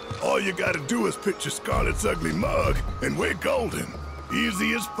 All you gotta do is picture Scarlet's ugly mug, and we're golden.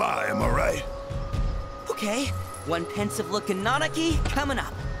 Easy as pie, am I right? Okay, one pensive-looking Nanaki coming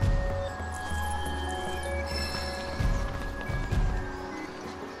up.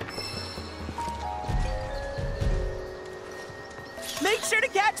 Make sure to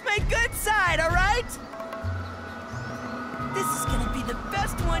catch my good side, all right? This is gonna be the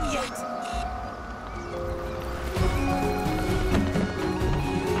best one yet.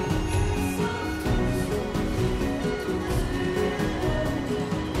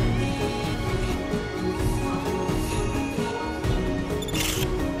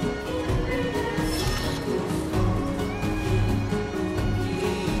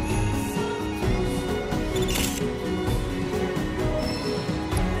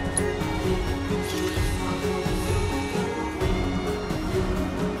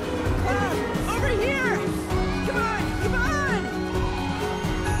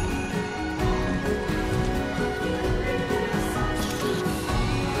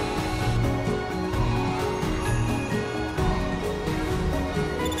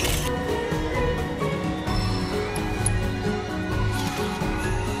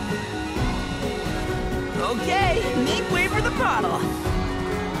 Okay, make way for the bottle.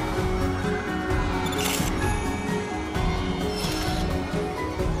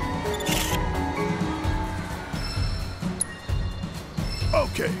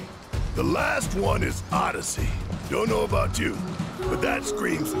 Okay, the last one is Odyssey. Don't know about you, but that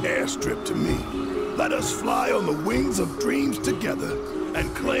screams airstrip to me. Let us fly on the wings of dreams together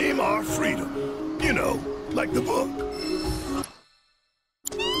and claim our freedom. You know, like the book.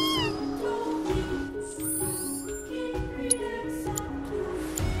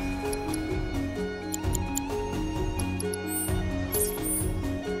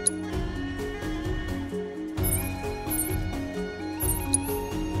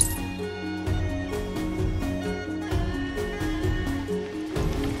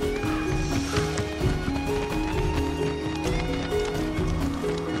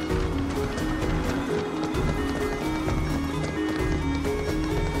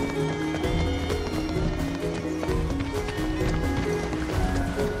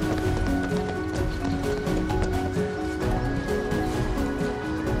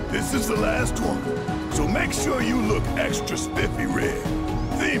 This is the last one, so make sure you look extra spiffy red.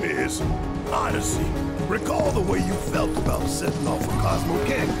 Theme is Odyssey. Recall the way you felt about setting off a Cosmo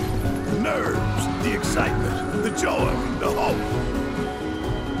Canyon. The nerves, the excitement, the joy, the hope.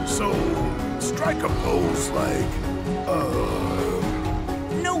 So, strike a pose like,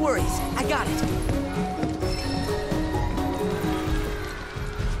 No worries, I got it.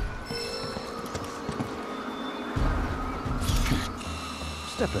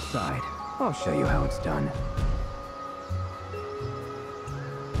 Step aside. I'll show you how it's done.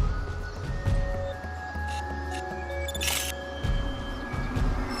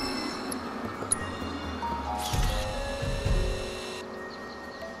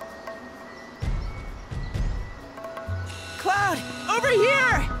 Cloud, over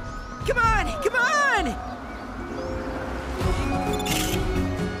here! Come on, come on!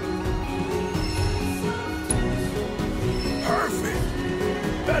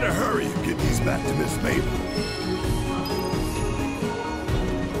 perfect. Better hurry and get these back to Miss Mabel.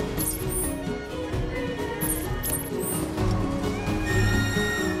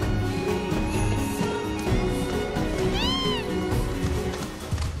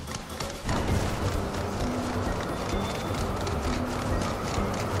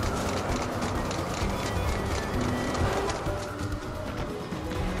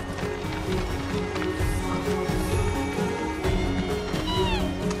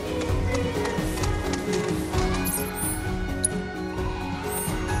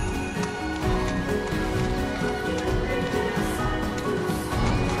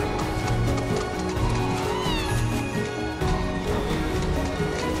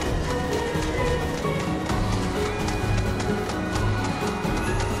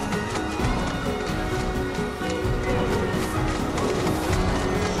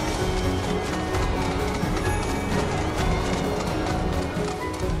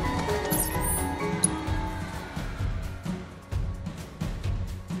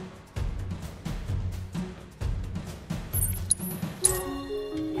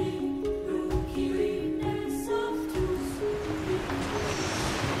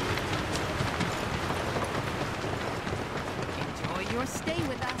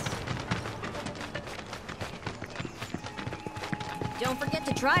 Don't forget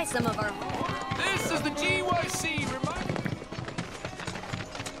to try some of our... This is the GYC reminder.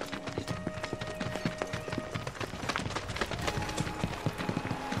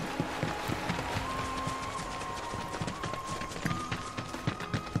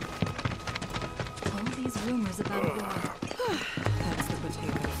 All these rumors about war. That's the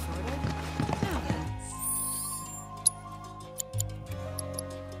potato sorted. Now then.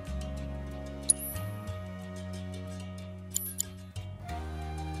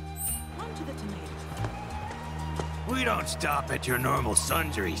 We don't stop at your normal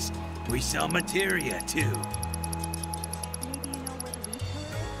sundries. We sell materia, too.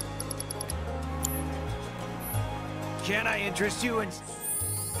 Can I interest you in...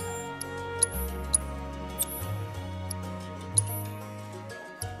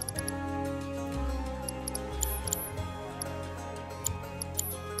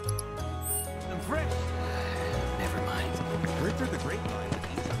 I'm fresh. Never mind. Heard through the grapevine.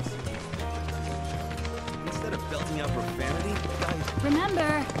 Instead of belting out profanity, guys...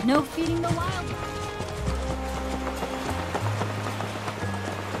 Remember, no feeding the wild.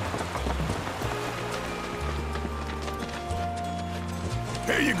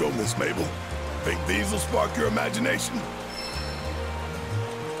 Here you go, Miss Mabel. Think these will spark your imagination?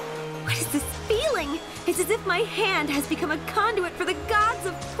 What is this feeling? It's as if my hand has become a conduit for the gods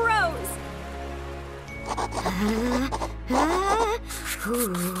of prose. Ooh.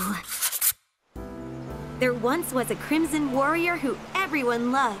 There once was a Crimson Warrior who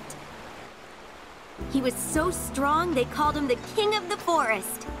everyone loved. He was so strong they called him the King of the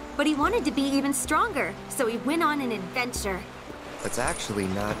Forest. But he wanted to be even stronger, so he went on an adventure. That's actually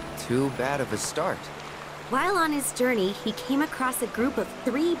not too bad of a start. While on his journey, he came across a group of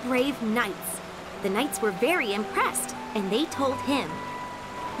 3 brave knights. The knights were very impressed, and they told him,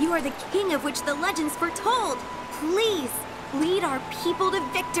 "You are the king of which the legends foretold. Please, lead our people to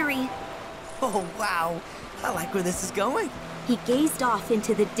victory." Oh, wow. I like where this is going. He gazed off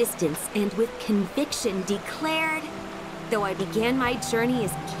into the distance and with conviction declared, "Though I began my journey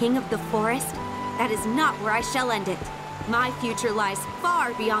as king of the forest, that is not where I shall end it. My future lies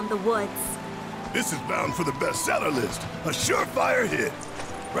far beyond the woods." This is bound for the bestseller list. A surefire hit.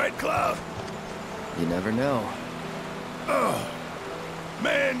 Right, Cloud? You never know. Oh,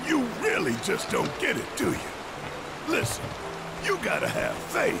 man, you really just don't get it, do you? Listen, you gotta have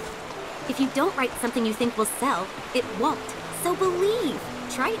faith. If you don't write something you think will sell, it won't. So believe.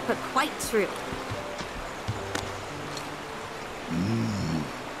 Trite but quite true.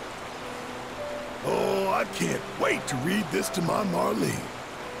 Oh, I can't wait to read this to my Marlene.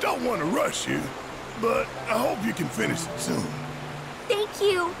 Don't want to rush you, but I hope you can finish it soon. Thank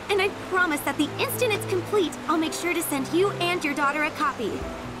you, and I promise that the instant it's complete, I'll make sure to send you and your daughter a copy.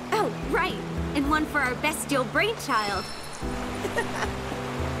 Oh, right, and one for our bestial brainchild.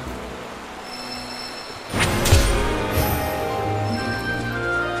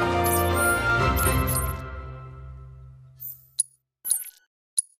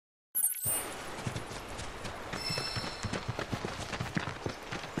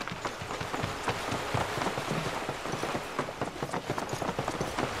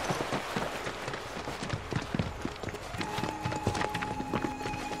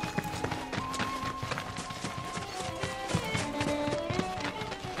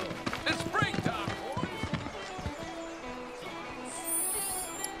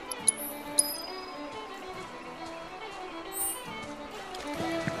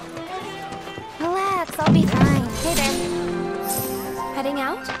 Relax, I'll be fine. Hey there. Heading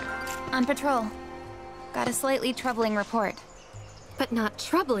out? On patrol. Got a slightly troubling report. But not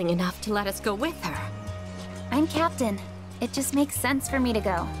troubling enough to let us go with her. I'm captain. It just makes sense for me to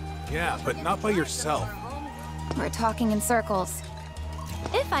go. Yeah, but not by yourself. We're talking in circles.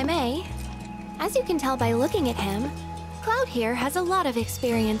 If I may, as you can tell by looking at him, Cloud here has a lot of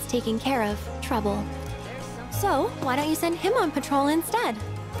experience taking care of trouble. So, why don't you send him on patrol instead?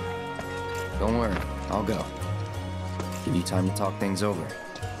 Don't worry, I'll go. Give you time to talk things over.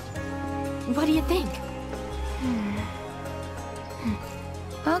 What do you think?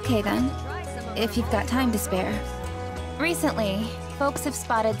 Okay then, if you've got time to spare. Recently, folks have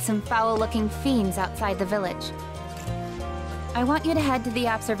spotted some foul-looking fiends outside the village. I want you to head to the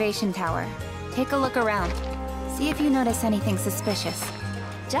observation tower. Take a look around. See if you notice anything suspicious.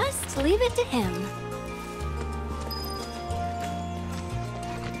 Just leave it to him.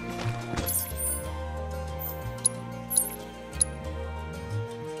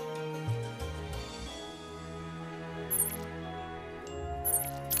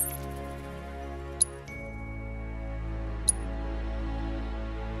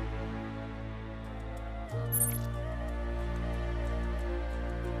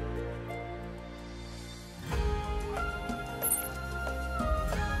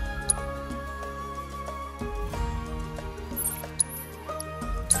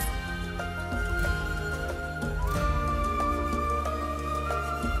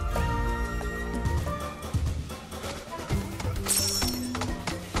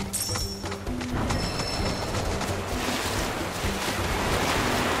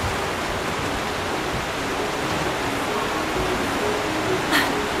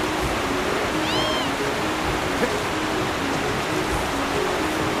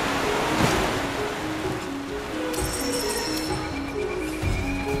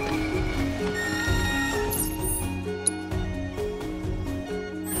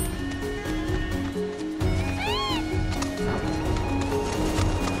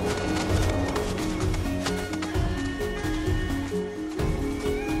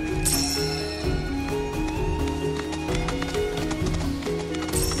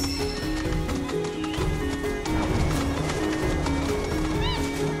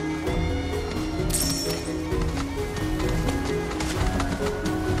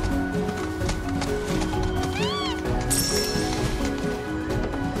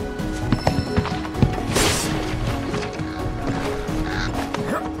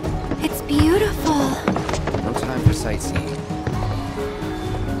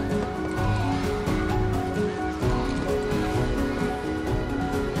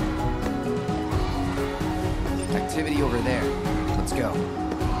 over there. Let's go.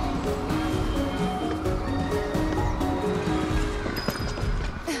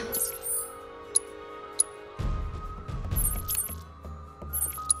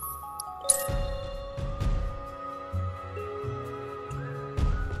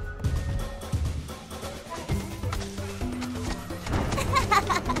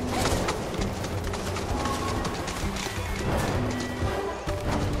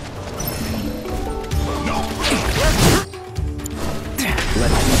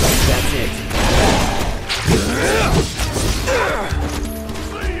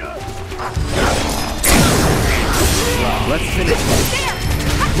 Let's finish this.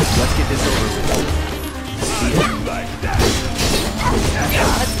 Let's get this over with.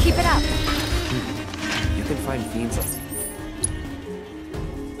 Let's keep it up. You can find fiends like...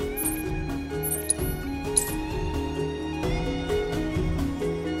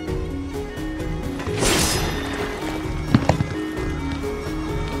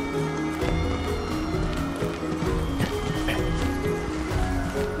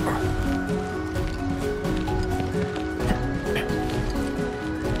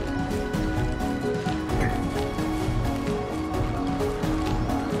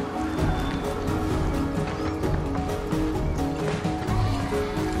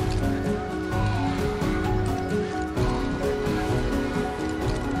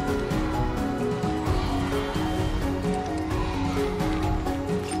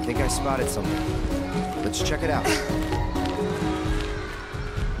 I think I spotted something. Let's check it out.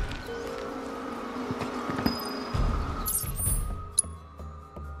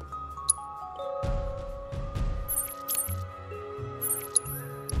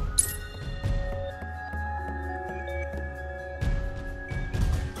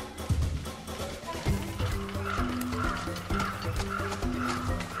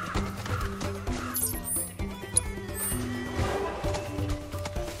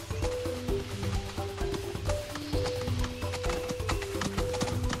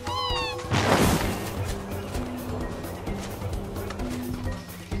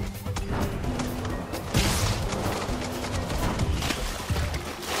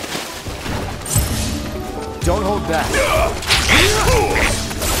 Don't hold back.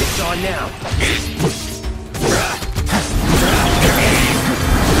 It's on now.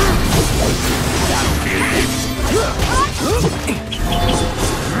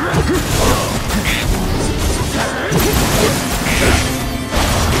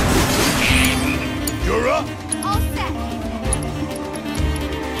 You're up. All set.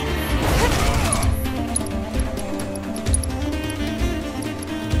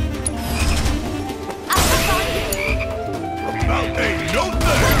 Ain't no thing.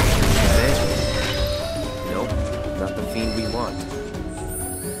 Nope, not the fiend we want.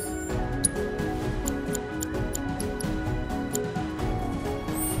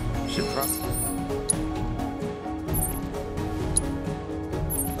 Should probably...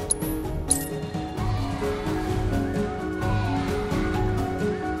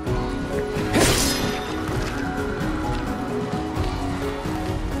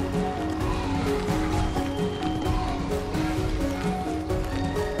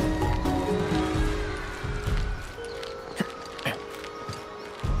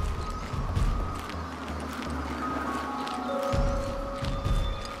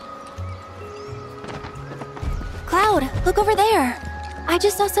 Cloud, look over there. I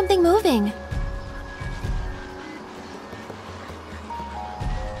just saw something moving.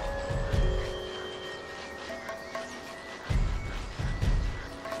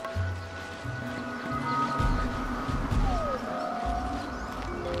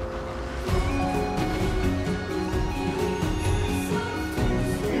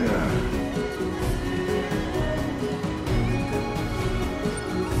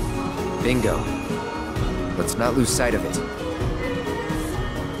 Bingo. Let's not lose sight of it.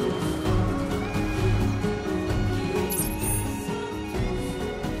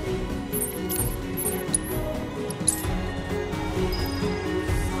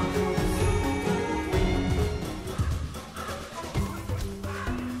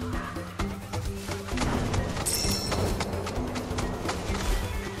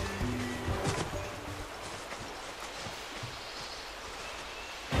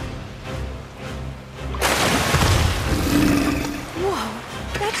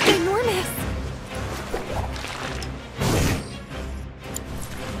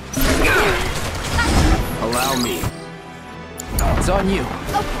 Allow me. It's on you.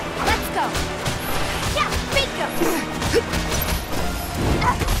 Okay, let's go. Yeah, bingo.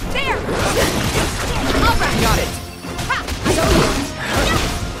 There. All right. Got it. Ha! I owe you.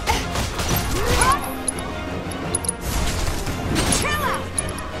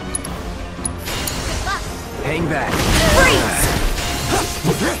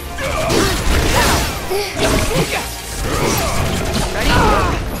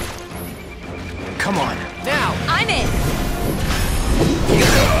 Come on, now! I'm in!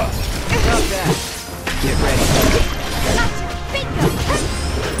 Not bad. Get ready. Gotcha! Bingo!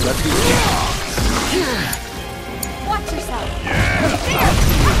 Let's do it. Watch yourself!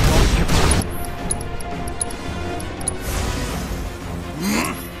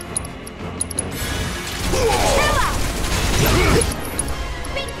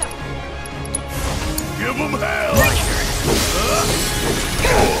 Give them hell!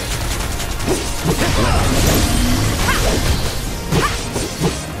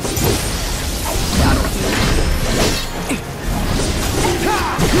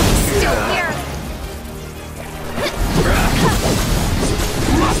 Still here!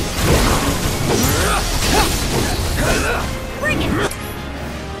 Bring it!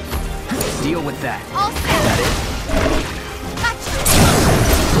 Deal with that. All set! That it? Gotcha!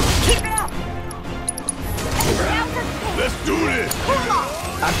 Keep it up! Now for kick! Let's do this! Hold on!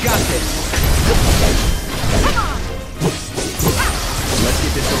 I've got this. Come on! Let's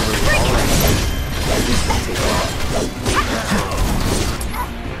get this over with. All right. At least we'll take off.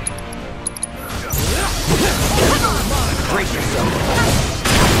 Brace yourself.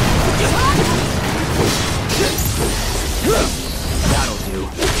 That'll do.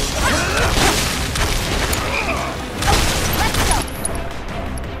 Let's go!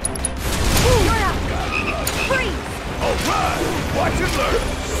 You're up! Freeze! All right! Watch and learn!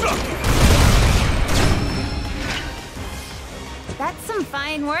 Suck it! That's some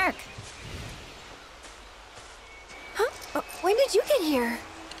fine work. Huh? When did you get here?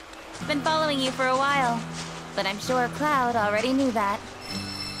 Been following you for a while, but I'm sure Cloud already knew that.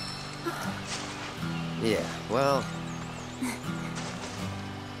 Yeah, well,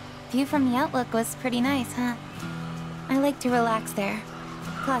 View from the Outlook was pretty nice, huh? I like to relax there.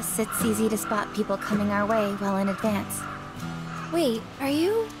 Plus, it's easy to spot people coming our way well in advance. Wait, are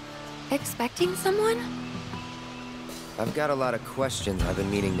you expecting someone? I've got a lot of questions I've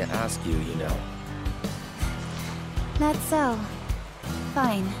been meaning to ask you, you know. That's so.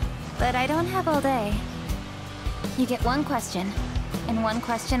 Fine. But I don't have all day. You get one question, and one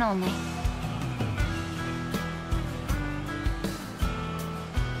question only.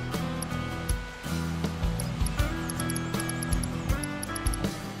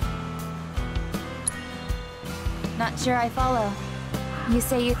 Not sure I follow. You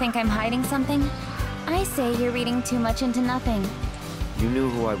say you think I'm hiding something? I say you're reading too much into nothing. You knew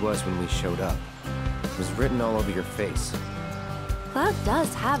who I was when we showed up. It was written all over your face. Cloud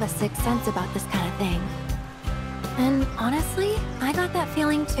does have a sixth sense about this kind of thing. And honestly, I got that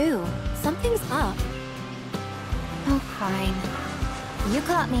feeling too. Something's up. Oh, fine. You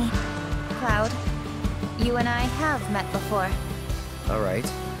caught me, Cloud. You and I have met before. All right.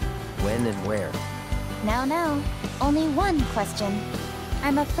 When and where? Now, only one question.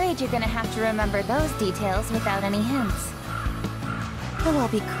 I'm afraid you're gonna have to remember those details without any hints. You'll all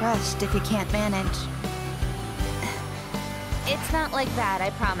be crushed if you can't manage. It's not like that, I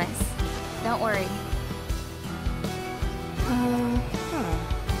promise. Don't worry.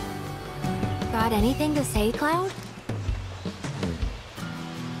 Got anything to say, Cloud?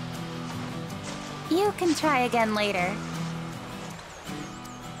 You can try again later.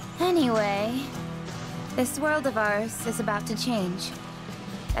 Anyway, this world of ours is about to change.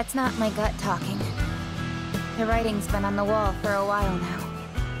 That's not my gut talking. The writing's been on the wall for a while now.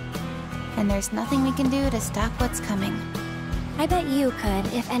 And there's nothing we can do to stop what's coming. I bet you could,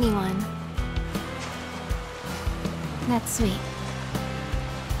 if anyone. That's sweet.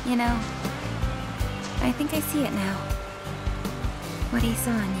 You know, I think I see it now. What he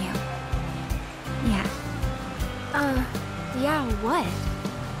saw in you. Yeah. Yeah, what?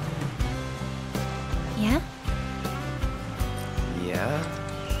 Yeah? Yeah?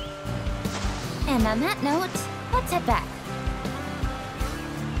 And on that note, let's head back.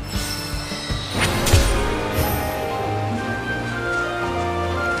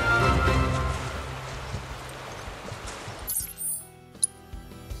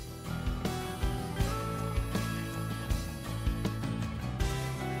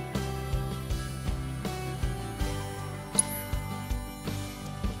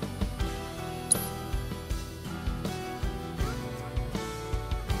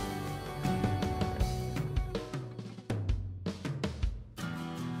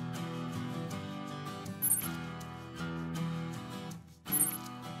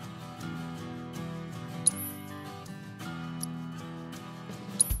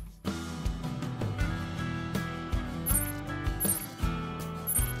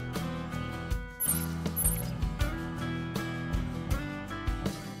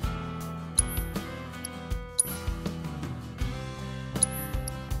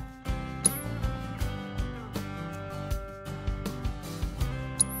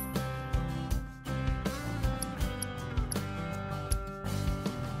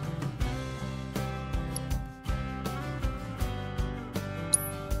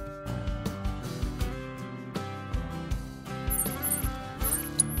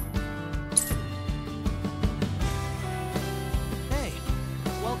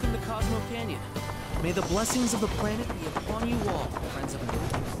 Cosmo Canyon. May the blessings of the planet be upon you all, friends of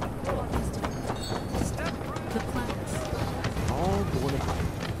Olympus. The planets. All born of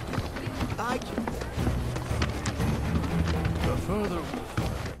The further...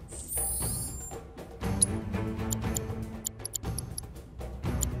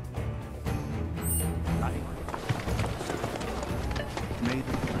 Made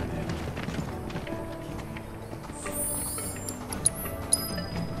the planet.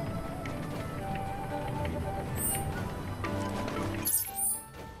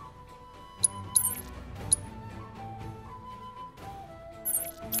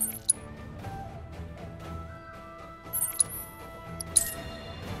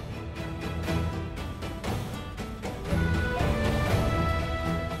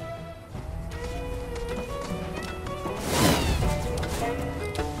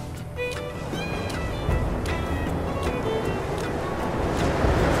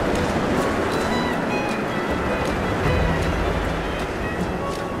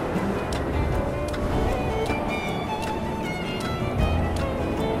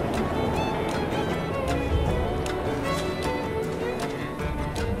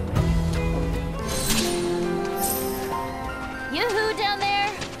 Yoo-hoo down there!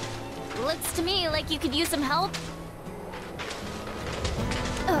 Looks to me like you could use some help.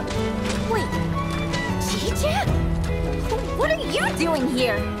 Wait. Chi-Chan? What are you doing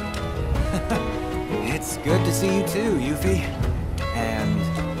here? It's good to see you too, Yuffie. And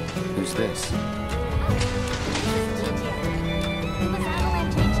who's this?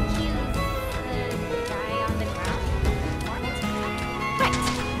 Right.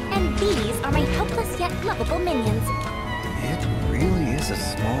 And these are my helpless yet lovable minions. it really is a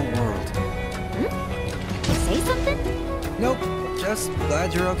small world. Hmm? You say something? Nope, just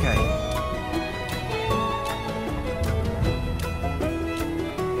glad you're okay.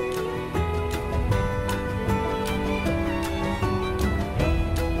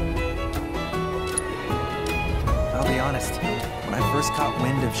 I'll be honest, when I first caught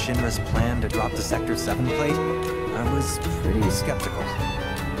wind of Shinra's plan to drop the Sector 7 plate, I was pretty skeptical.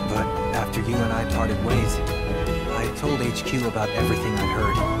 But after you and I parted ways, I told HQ about everything I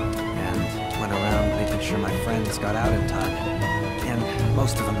heard, and went around making sure my friends got out in time. And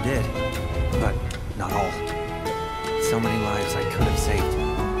most of them did, but not all. So many lives I could have saved.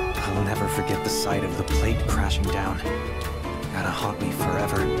 I'll never forget the sight of the plate crashing down. Gonna haunt me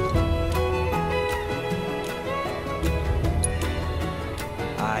forever.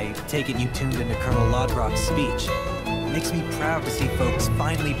 I take it you tuned into Colonel Lodrock's speech. Makes me proud to see folks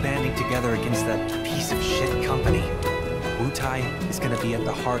finally banding together against that piece of shit company. Wutai is gonna be at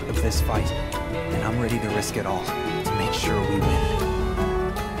the heart of this fight, and I'm ready to risk it all to make sure we win.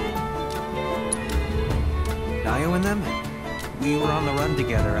 Nayo and them? We were on the run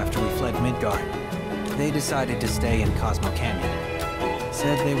together after we fled Midgar. They decided to stay in Cosmo Canyon.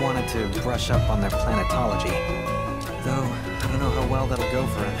 Said they wanted to brush up on their planetology. Though, I don't know how well that'll go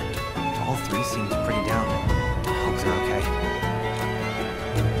for him. All three seemed pretty down. Hope they're okay.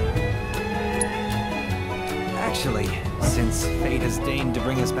 Actually, since fate has deigned to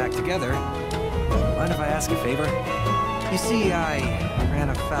bring us back together, mind if I ask a favor? You see, I ran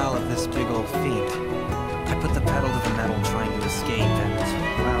afoul of this big old fiend. I put the pedal to the metal trying to escape, and,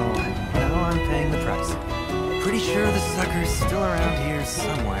 well, now I'm paying the price. Pretty sure the sucker's still around here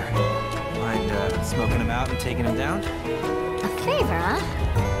somewhere. Mind smoking him out and taking him down? A favor, huh?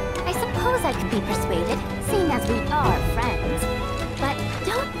 I suppose I could be persuaded, seeing as we are friends. But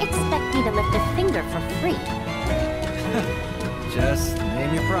don't expect me to lift a finger for free. Just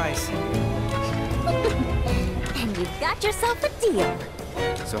name your price. And you've got yourself a deal.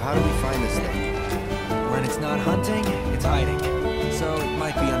 So how do we find this thing? When it's not hunting, it's hiding. So it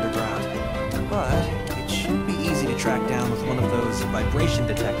might be underground. But it should be easy to track down with one of those vibration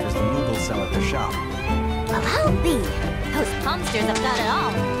detectors the Moogles sell at their shop. Well, I'll be. Those Pumpsters have got it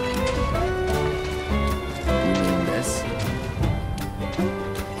all. You mean this?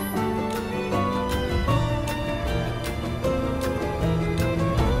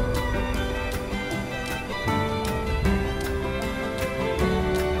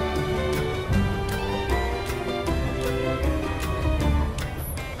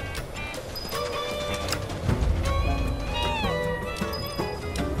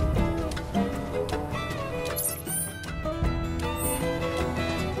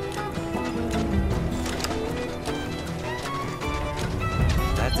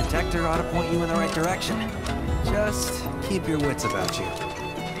 Detector ought to point you in the right direction. Just keep your wits about you.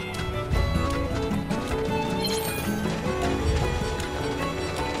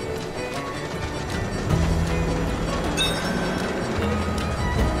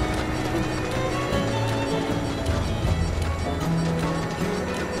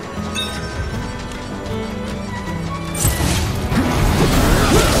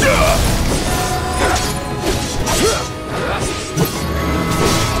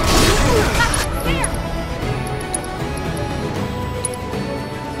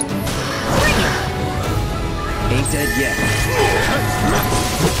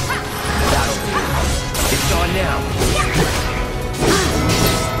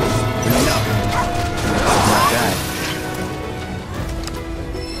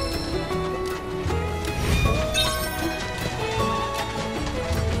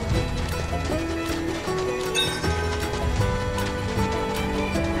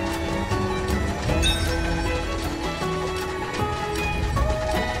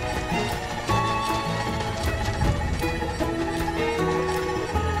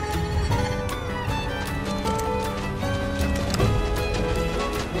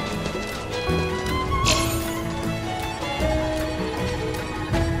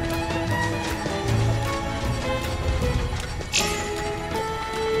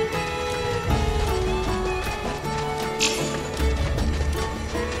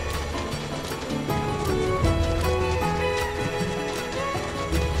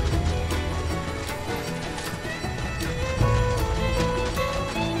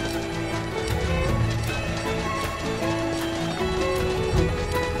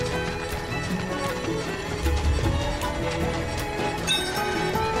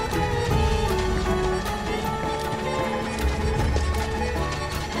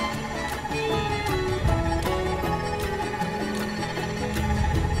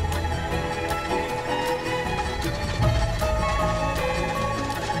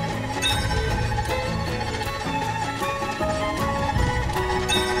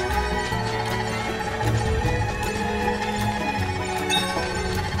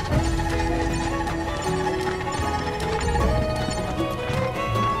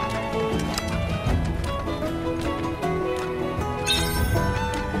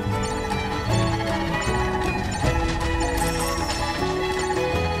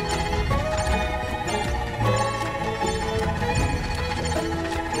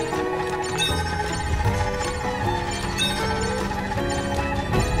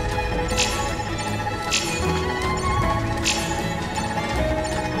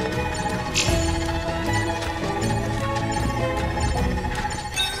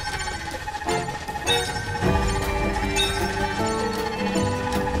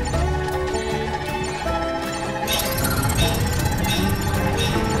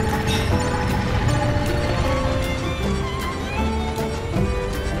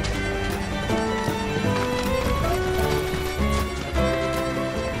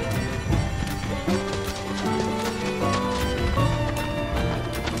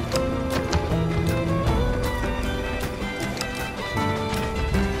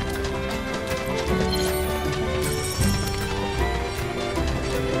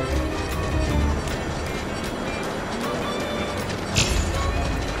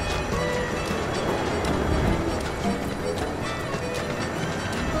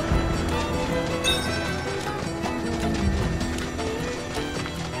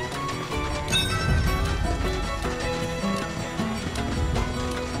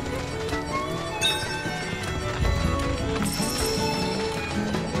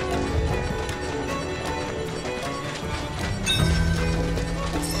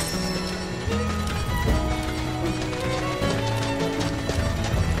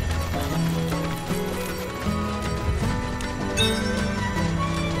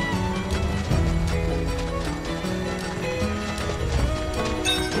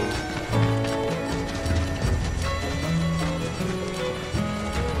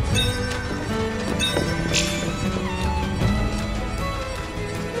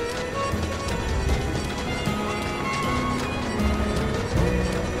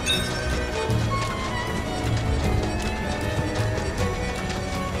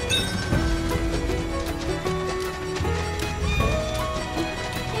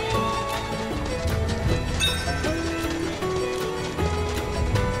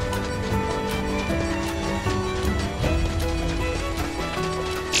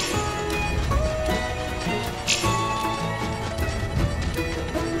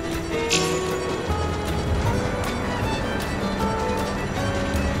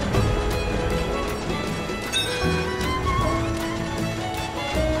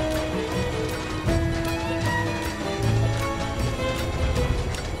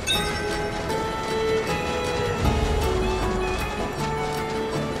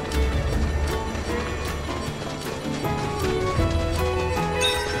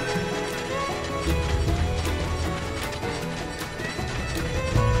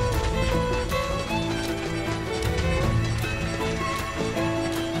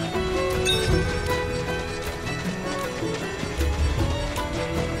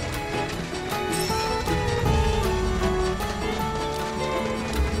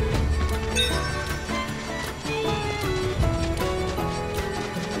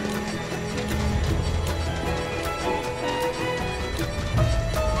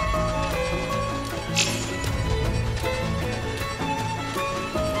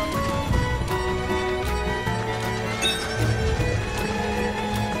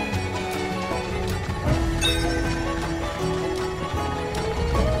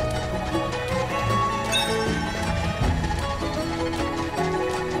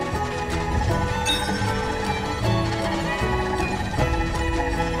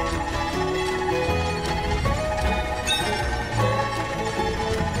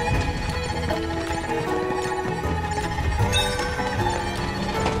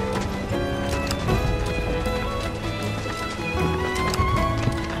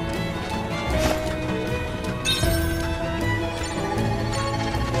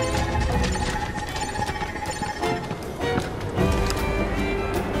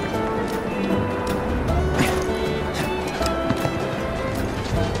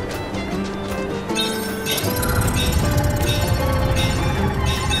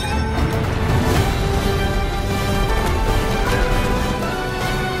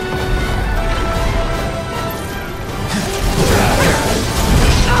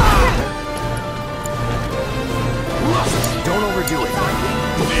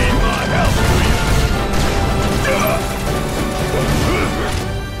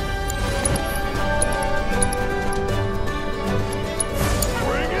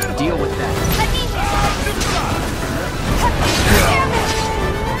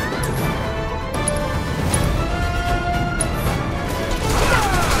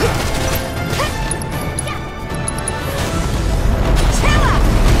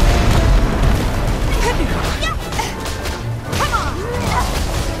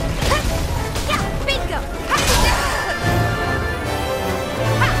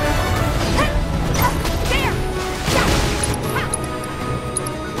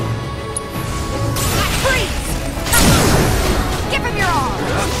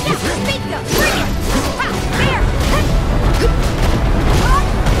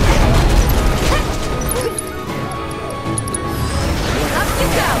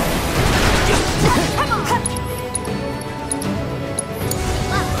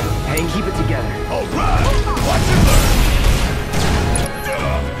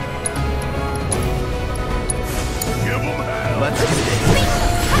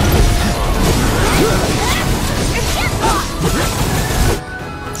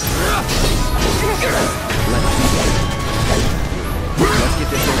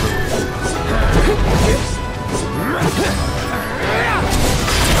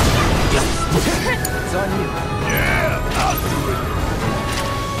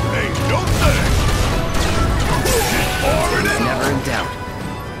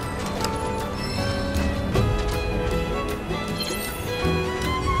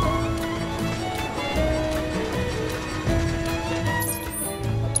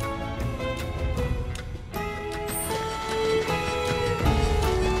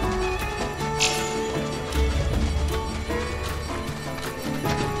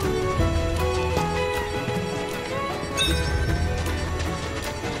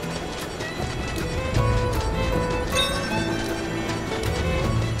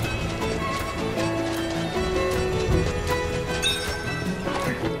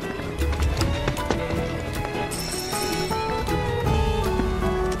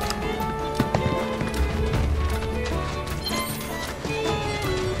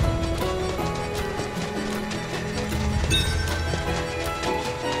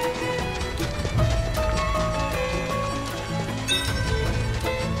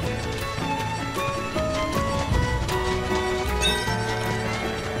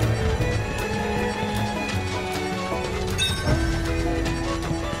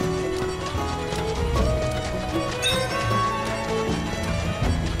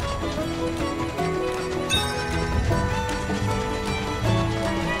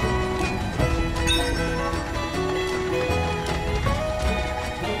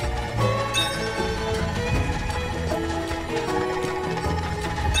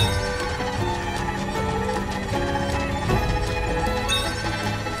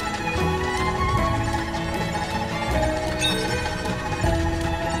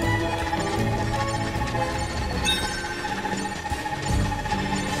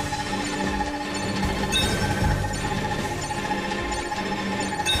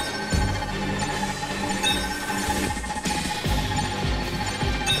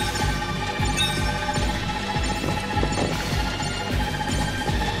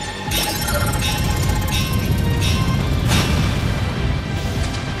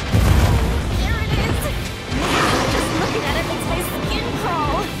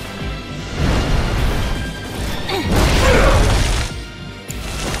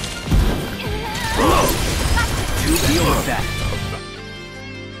 Deal with that.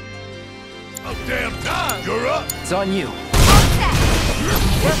 Oh, damn time! You're up! It's on you.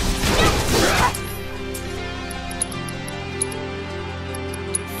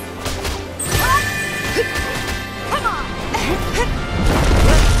 Come on!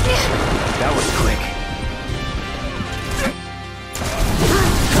 That was quick.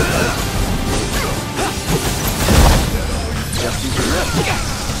 Just use your left.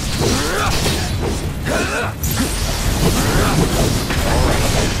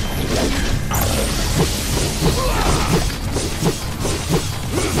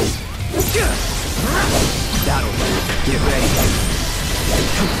 That'll do. Get ready.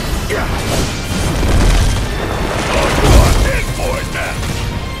 Oh, you are in for it now!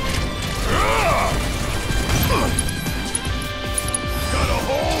 Got a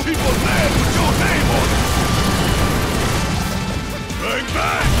whole heap of land with your name on it! Bang,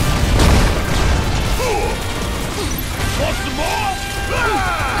 bang! Want some more?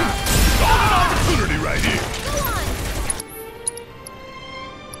 Golden opportunity right here!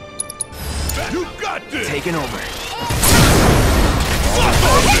 You got this! Taking over. Fuck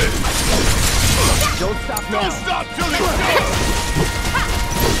on this! Don't stop now. Don't stop till it's done!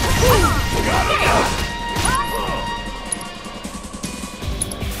 Got him!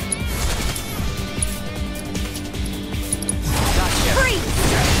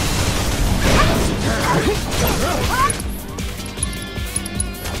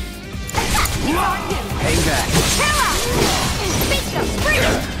 Hang back.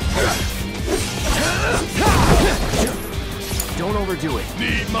 Don't overdo it.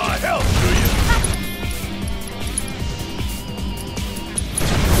 Need my help, do you?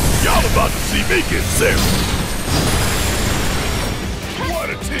 Y'all about to see me get serious. What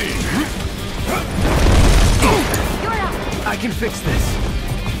a team! I can fix this.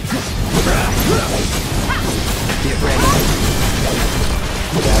 Get ready.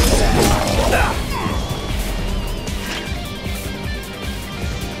 That's that.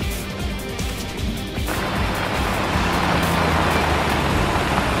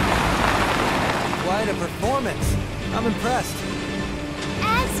 Quite a performance. I'm impressed.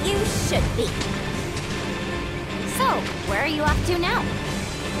 As you should be. So, where are you off to now?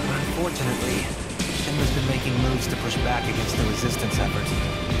 Unfortunately, Shinra's been making moves to push back against the resistance effort.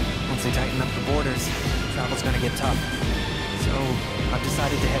 Once they tighten up the borders, travel's gonna get tough. So, I've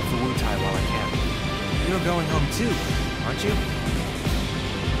decided to head for Wutai while I can. You're going home too, aren't you?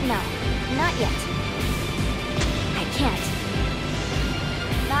 No, not yet. I can't.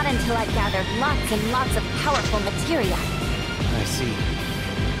 Not until I've gathered lots and lots of powerful materia. I see.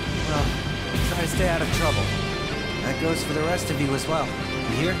 Well, try to stay out of trouble. That goes for the rest of you as well.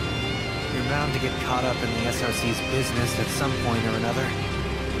 You hear? You're bound to get caught up in the SRC's business at some point or another.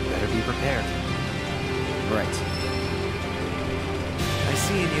 Better be prepared. Right. Nice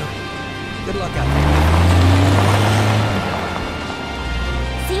seeing you. Good luck out there.